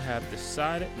 those who have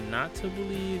decided not to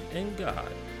believe in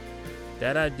God,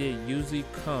 that idea usually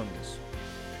comes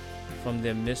from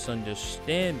their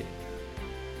misunderstanding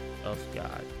of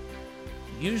God.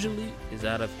 Usually is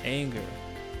out of anger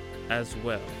as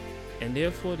well, and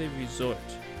therefore they resort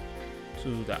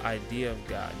to the idea of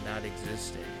God not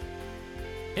existing,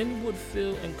 and would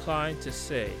feel inclined to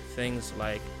say things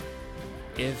like,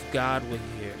 if God were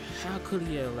here, how could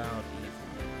he allow evil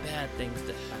and bad things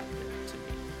to happen to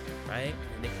me, right?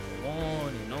 And they can go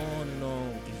on and on and on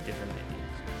with these different ideas.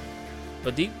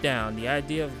 But deep down, the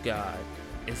idea of God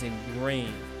is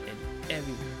ingrained in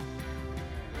everyone.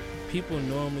 People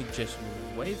normally just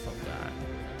move away from God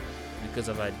because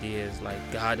of ideas like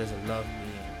God doesn't love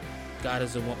me, God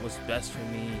doesn't want what's best for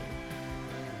me,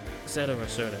 etc.,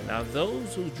 etc. Now,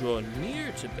 those who draw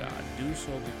near to God do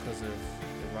so because of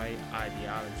the right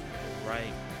ideology, the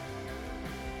right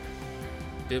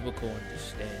biblical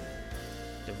understanding,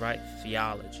 the right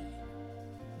theology.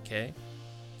 Okay?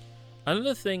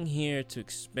 Another thing here to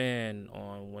expand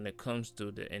on when it comes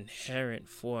to the inherent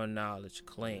foreknowledge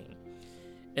claim.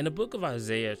 In the book of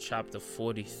Isaiah, chapter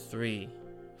 43,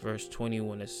 verse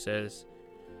 21, it says,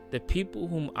 the people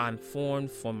whom I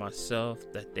formed for myself,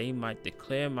 that they might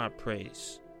declare my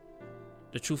praise.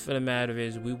 The truth of the matter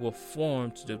is, we were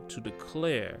formed to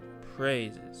declare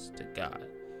praises to God.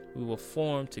 We were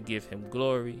formed to give him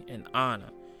glory and honor.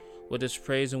 What does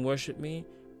praise and worship mean?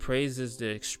 Praise is the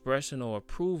expression or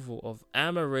approval of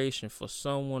admiration for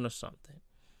someone or something,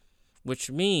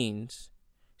 which means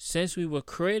since we were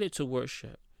created to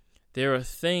worship, there are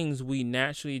things we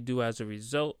naturally do as a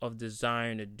result of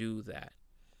desiring to do that.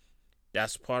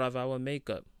 That's part of our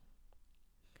makeup.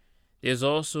 There's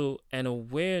also an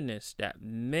awareness that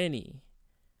many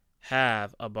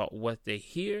have about what they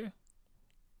hear,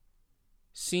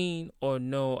 seen, or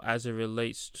know as it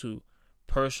relates to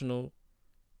personal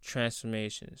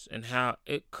transformations and how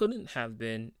it couldn't have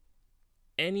been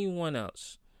anyone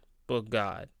else but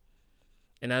God.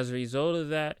 And as a result of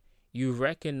that, you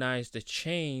recognize the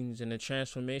change and the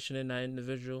transformation in that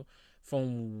individual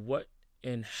from what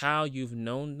and how you've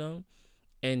known them,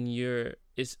 and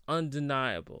it's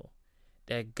undeniable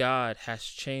that God has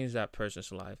changed that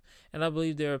person's life. And I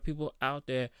believe there are people out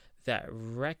there that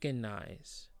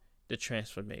recognize the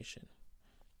transformation.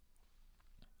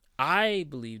 I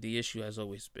believe the issue has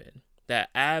always been that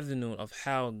avenue of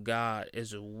how God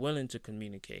is willing to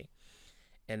communicate,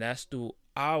 and that's through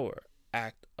our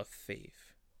act of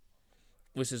faith,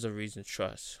 which is a reason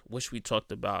trust, which we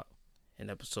talked about in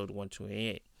episode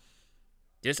 128.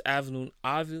 This avenue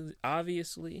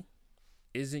obviously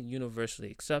isn't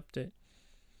universally accepted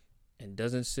and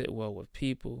doesn't sit well with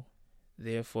people.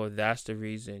 Therefore, that's the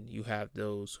reason you have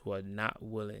those who are not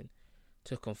willing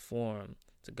to conform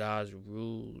to God's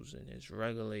rules and his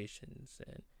regulations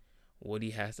and what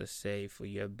he has to say for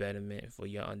your betterment, for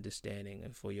your understanding,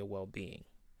 and for your well-being.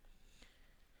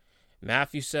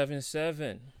 Matthew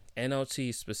 7:7,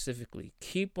 NLT specifically,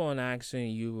 keep on asking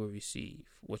and you will receive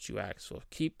what you ask for.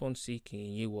 Keep on seeking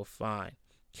and you will find.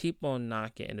 Keep on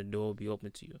knocking and the door will be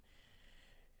open to you.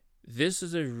 This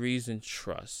is a reasoned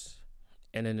trust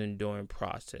and an enduring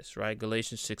process, right?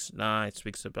 Galatians 6:9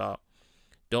 speaks about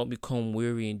don't become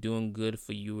weary in doing good,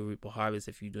 for you will reap a harvest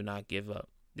if you do not give up.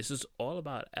 This is all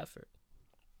about effort.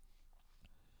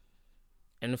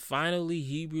 And finally,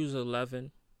 Hebrews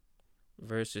 11,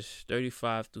 verses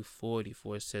 35 through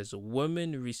 44 says,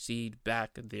 women received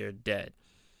back their dead,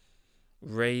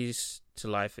 raised to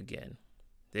life again.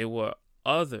 There were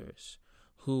others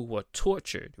who were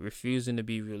tortured, refusing to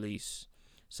be released,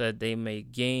 so that they may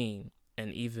gain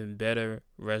an even better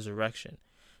resurrection.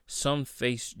 Some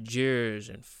faced jeers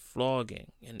and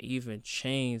flogging and even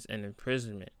chains and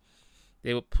imprisonment.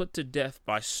 They were put to death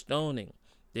by stoning.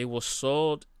 They were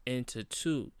sawed into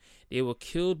two. They were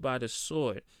killed by the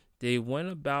sword. They went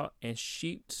about in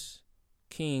sheep's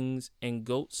kings and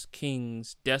goats'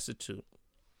 kings, destitute,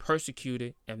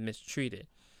 persecuted, and mistreated.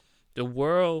 The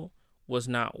world was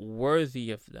not worthy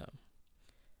of them.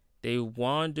 They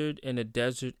wandered in the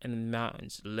desert and the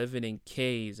mountains, living in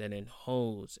caves and in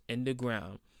holes in the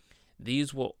ground.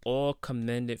 These were all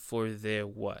commended for their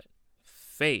what?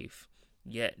 Faith.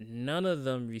 Yet none of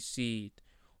them received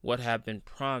what had been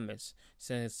promised,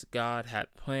 since God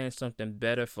had planned something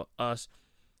better for us,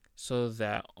 so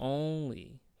that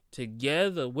only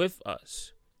together with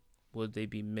us would they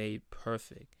be made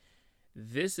perfect.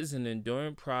 This is an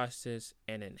enduring process,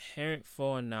 an inherent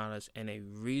foreknowledge, and a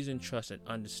reasoned trust and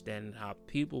understanding how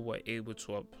people were able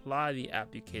to apply the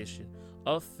application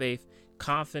of faith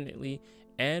confidently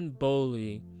and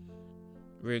boldly,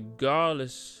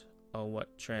 regardless of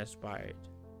what transpired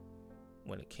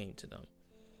when it came to them.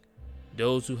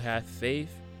 Those who had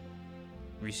faith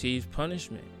received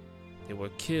punishment. They were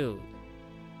killed,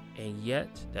 and yet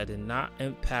that did not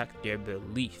impact their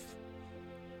belief.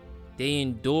 They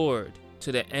endured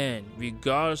to the end,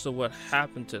 regardless of what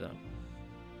happened to them,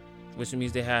 which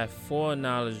means they had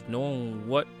foreknowledge, knowing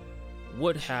what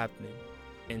would happen,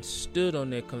 and stood on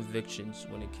their convictions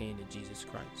when it came to Jesus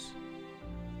Christ.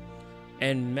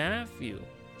 In Matthew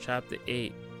chapter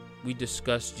 8, we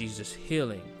discussed Jesus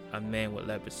healing a man with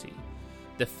leprosy,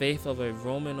 the faith of a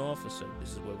Roman officer,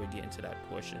 this is where we're getting to that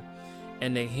portion,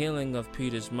 and the healing of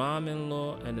Peter's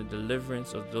mom-in-law, and the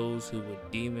deliverance of those who were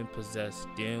demon-possessed,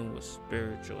 dealing with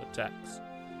spiritual attacks.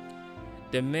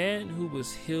 The man who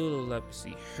was healed of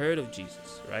leprosy heard of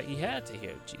Jesus, right? He had to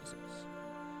hear of Jesus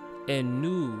and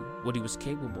knew what he was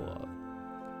capable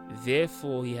of.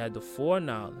 Therefore, he had the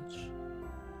foreknowledge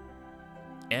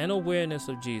and awareness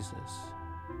of Jesus,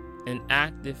 and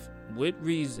acted with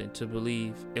reason to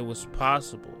believe it was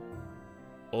possible.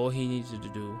 All he needed to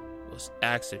do was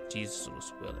ask if Jesus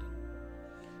was willing.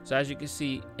 So as you can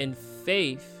see, in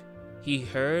faith, he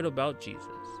heard about Jesus.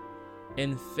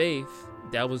 In faith,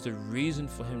 that was the reason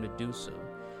for him to do so.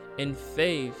 In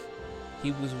faith,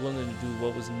 he was willing to do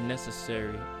what was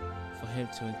necessary for him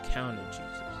to encounter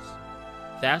Jesus.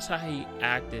 That's how he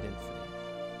acted in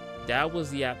faith. That was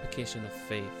the application of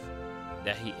faith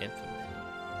that he implemented.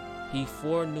 He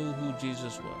foreknew who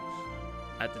Jesus was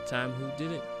at the time, who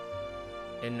didn't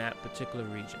in that particular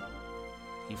region.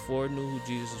 He foreknew who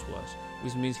Jesus was,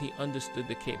 which means he understood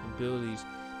the capabilities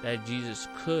that Jesus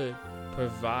could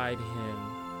provide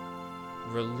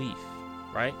him relief,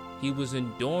 right? He was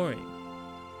enduring.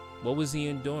 What was he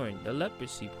enduring? The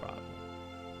leprosy problem.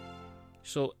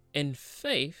 So in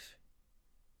faith,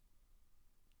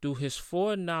 through his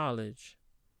foreknowledge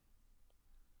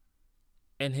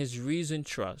and his reasoned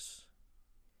trust,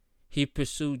 he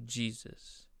pursued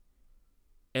Jesus.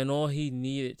 And all he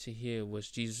needed to hear was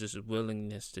Jesus'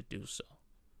 willingness to do so,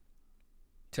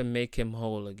 to make him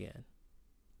whole again.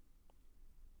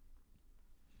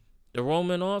 The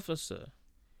Roman officer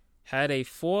had a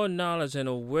foreknowledge and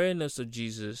awareness of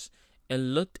Jesus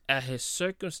and looked at his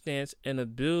circumstance and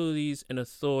abilities and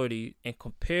authority and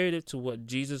compared it to what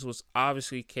Jesus was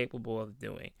obviously capable of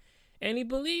doing. And he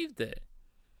believed it.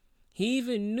 He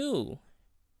even knew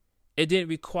it didn't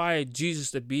require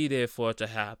Jesus to be there for it to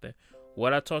happen.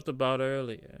 What I talked about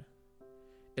earlier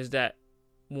is that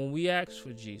when we ask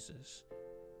for Jesus,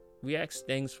 we ask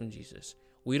things from Jesus.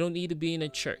 We don't need to be in a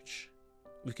church.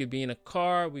 We could be in a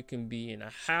car. We can be in a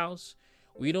house.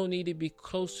 We don't need to be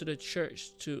close to the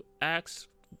church to ask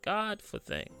God for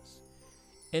things.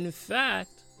 And in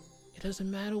fact, it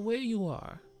doesn't matter where you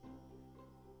are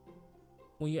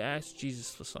when you ask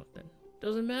Jesus for something. It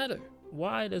doesn't matter.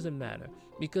 Why does it matter?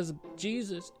 Because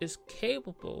Jesus is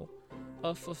capable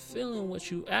of fulfilling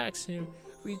what you ask him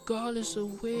regardless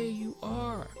of where you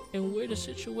are and where the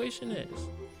situation is.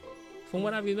 From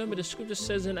what I remember, the scripture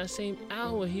says in that same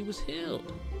hour he was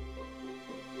healed.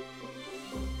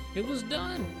 It was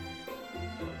done.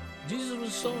 Jesus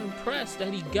was so impressed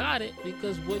that he got it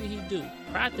because what did he do?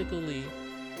 Practically,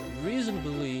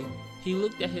 reasonably, he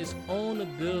looked at his own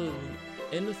ability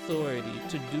and authority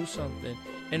to do something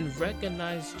and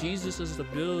recognized Jesus'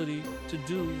 ability to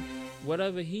do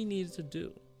whatever he needed to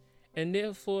do. And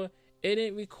therefore, it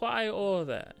didn't require all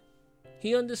that.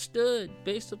 He understood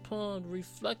based upon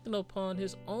reflecting upon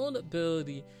his own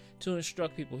ability to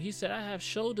instruct people. He said, I have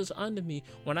shoulders under me.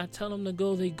 When I tell them to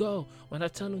go, they go. When I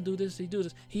tell them to do this, they do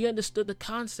this. He understood the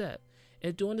concept.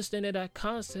 And to understand that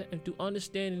concept and to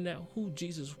understanding that who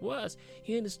Jesus was,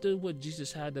 he understood what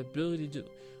Jesus had the ability to do.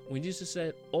 When Jesus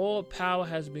said, all power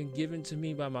has been given to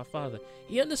me by my Father,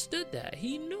 he understood that.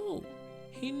 He knew.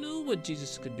 He knew what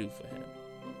Jesus could do for him.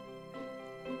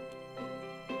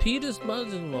 Peter's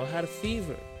mother-in-law had a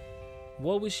fever.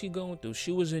 What was she going through?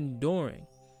 She was enduring.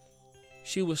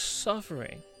 She was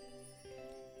suffering.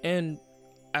 And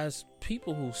as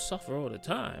people who suffer all the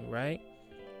time, right?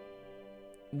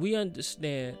 We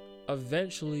understand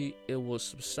eventually it will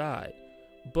subside.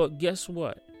 But guess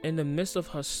what? In the midst of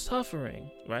her suffering,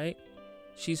 right?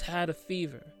 She's had a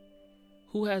fever.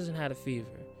 Who hasn't had a fever?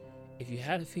 If you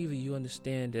had a fever, you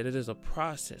understand that it is a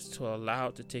process to allow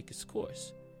it to take its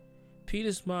course.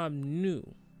 Peter's mom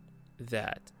knew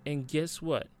that. And guess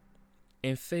what?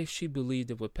 In faith, she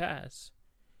believed it would pass.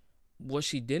 What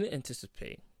she didn't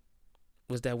anticipate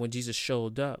was that when Jesus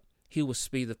showed up, he would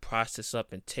speed the process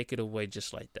up and take it away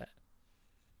just like that.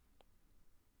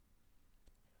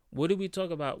 What do we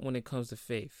talk about when it comes to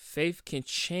faith? Faith can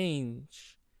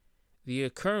change the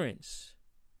occurrence,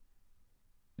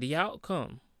 the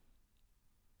outcome.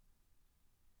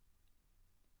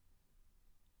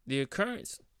 The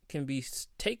occurrence can be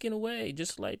taken away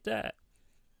just like that.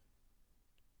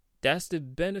 That's the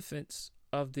benefits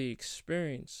of the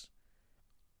experience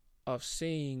of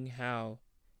seeing how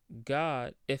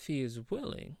God, if he is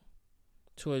willing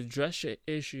to address your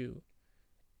issue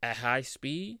at high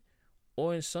speed,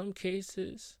 or in some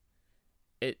cases,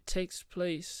 it takes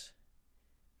place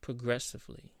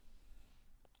progressively.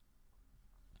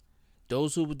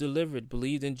 Those who were delivered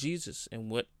believed in Jesus and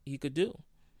what he could do.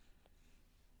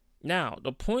 Now,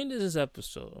 the point of this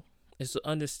episode is to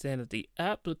understand that the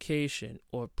application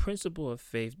or principle of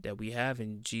faith that we have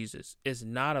in Jesus is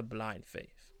not a blind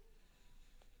faith.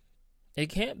 It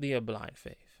can't be a blind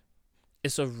faith.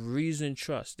 It's a reasoned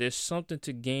trust. There's something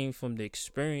to gain from the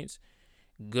experience,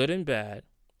 good and bad,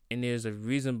 and there's a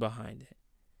reason behind it.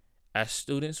 As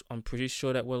students, I'm pretty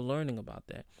sure that we're learning about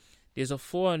that. There's a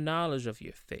foreknowledge of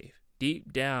your faith.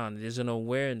 Deep down, there's an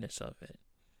awareness of it.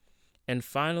 And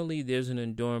finally, there's an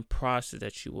enduring process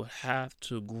that you will have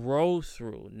to grow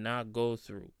through, not go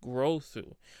through, grow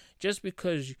through. Just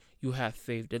because you have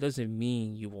faith, that doesn't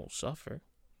mean you won't suffer.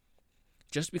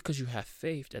 Just because you have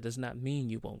faith, that does not mean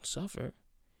you won't suffer.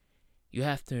 You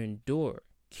have to endure.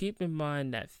 Keep in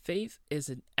mind that faith is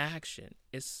an action.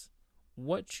 It's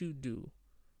what you do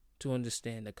to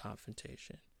understand the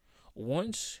confrontation.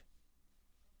 Once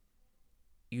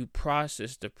you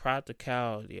process the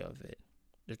practicality of it,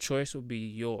 the choice will be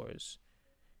yours.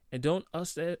 And don't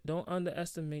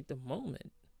underestimate the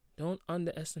moment. Don't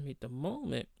underestimate the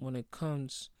moment when it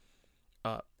comes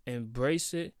up.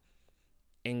 Embrace it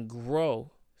and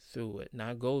grow through it.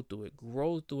 Not go through it.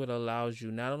 Grow through it allows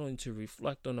you not only to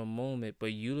reflect on the moment,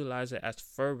 but utilize it as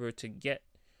fervor to get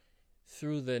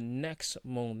through the next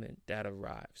moment that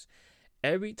arrives.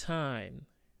 Every time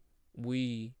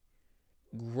we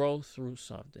grow through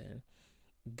something,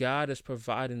 God is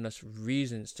providing us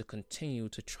reasons to continue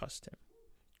to trust him.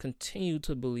 Continue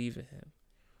to believe in him.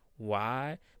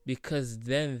 Why? Because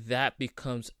then that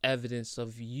becomes evidence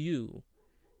of you.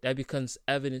 That becomes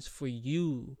evidence for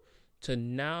you to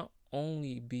not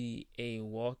only be a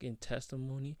walking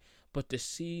testimony, but to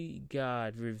see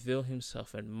God reveal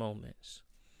himself in moments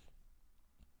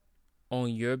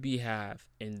on your behalf.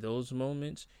 In those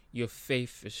moments, your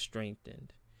faith is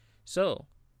strengthened. So,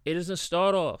 it doesn't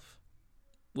start off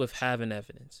with having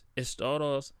evidence. It starts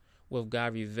off with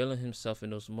God revealing himself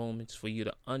in those moments for you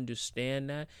to understand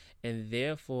that, and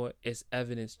therefore it's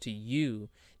evidence to you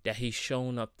that he's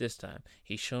shown up this time.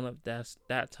 He's shown up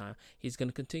that time. He's going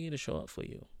to continue to show up for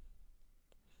you.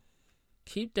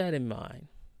 Keep that in mind,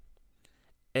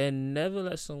 and never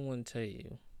let someone tell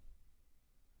you.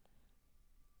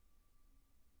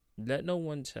 Let no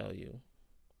one tell you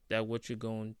that what you're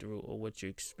going through or what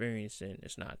you're experiencing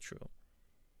is not true.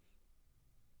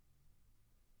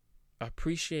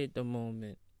 Appreciate the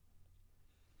moment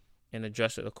and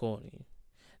address it accordingly.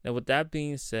 Now, with that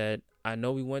being said, I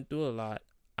know we went through a lot.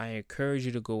 I encourage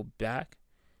you to go back,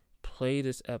 play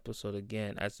this episode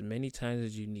again as many times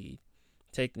as you need.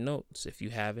 Take notes if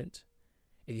you haven't.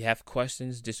 If you have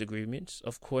questions, disagreements,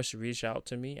 of course, reach out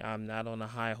to me. I'm not on a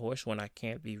high horse when I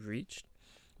can't be reached.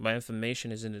 My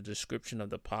information is in the description of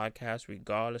the podcast,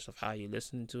 regardless of how you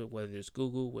listen to it, whether it's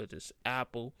Google, whether it's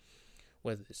Apple,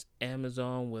 whether it's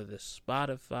Amazon, whether it's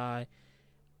Spotify.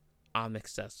 I'm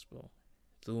accessible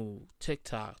through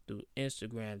TikTok, through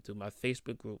Instagram, through my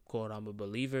Facebook group called I'm a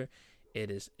Believer. It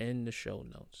is in the show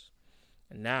notes.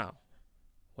 And now,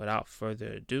 without further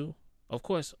ado, of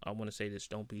course, I want to say this,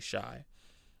 don't be shy.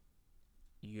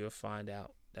 You'll find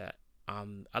out that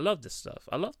I love this stuff.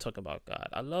 I love talking about God.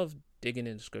 I love digging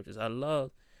into scriptures. I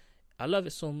love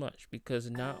it so much because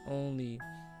not only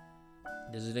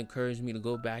does it encourage me to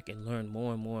go back and learn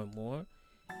more and more and more,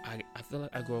 I feel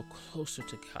like I grow closer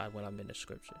to God when I'm in the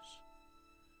scriptures.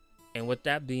 And with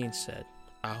that being said,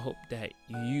 I hope that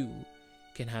you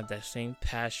can have that same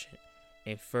passion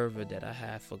and fervor that I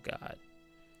have for God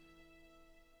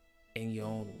in your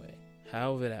own way,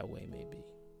 however that way may be.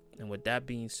 And with that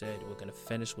being said, we're going to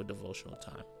finish with devotional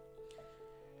time.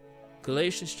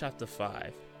 Galatians chapter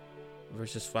 5,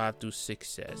 verses 5 through 6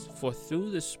 says, "For through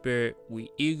the Spirit we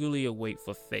eagerly await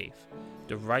for faith,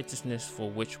 the righteousness for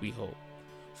which we hope.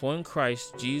 For in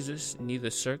Christ Jesus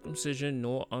neither circumcision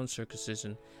nor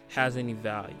uncircumcision has any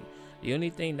value. The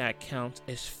only thing that counts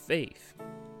is faith,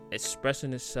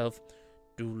 expressing itself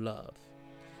through love."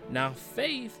 Now,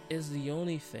 faith is the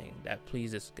only thing that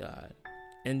pleases God,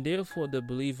 and therefore the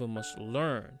believer must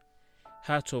learn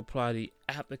how to apply the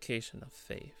application of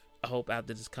faith. I hope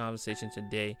after this conversation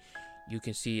today, you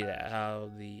can see that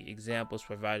how the examples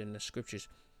provided in the scriptures,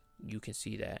 you can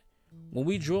see that when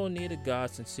we draw near to God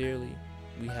sincerely,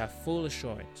 we have full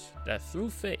assurance that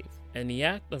through faith and the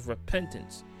act of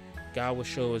repentance, God will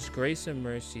show us grace and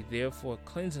mercy, therefore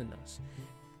cleansing us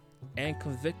and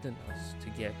convicting us to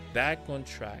get back on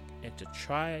track and to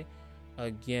try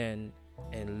again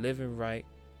and living right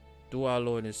through our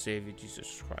Lord and Savior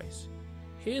Jesus Christ.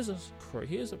 Here's a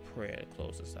prayer to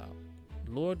close us out.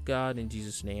 Lord God, in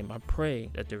Jesus' name, I pray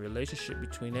that the relationship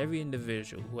between every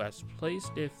individual who has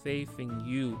placed their faith in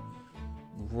you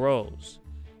grows.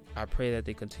 I pray that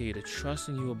they continue to trust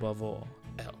in you above all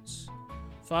else.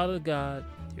 Father God,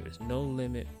 there is no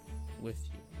limit with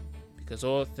you because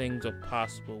all things are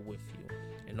possible with you,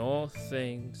 and all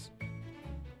things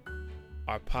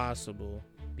are possible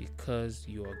because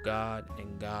you are God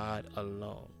and God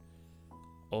alone.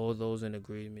 All those in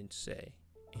agreement say,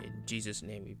 in Jesus'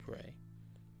 name we pray.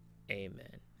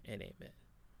 Amen and amen.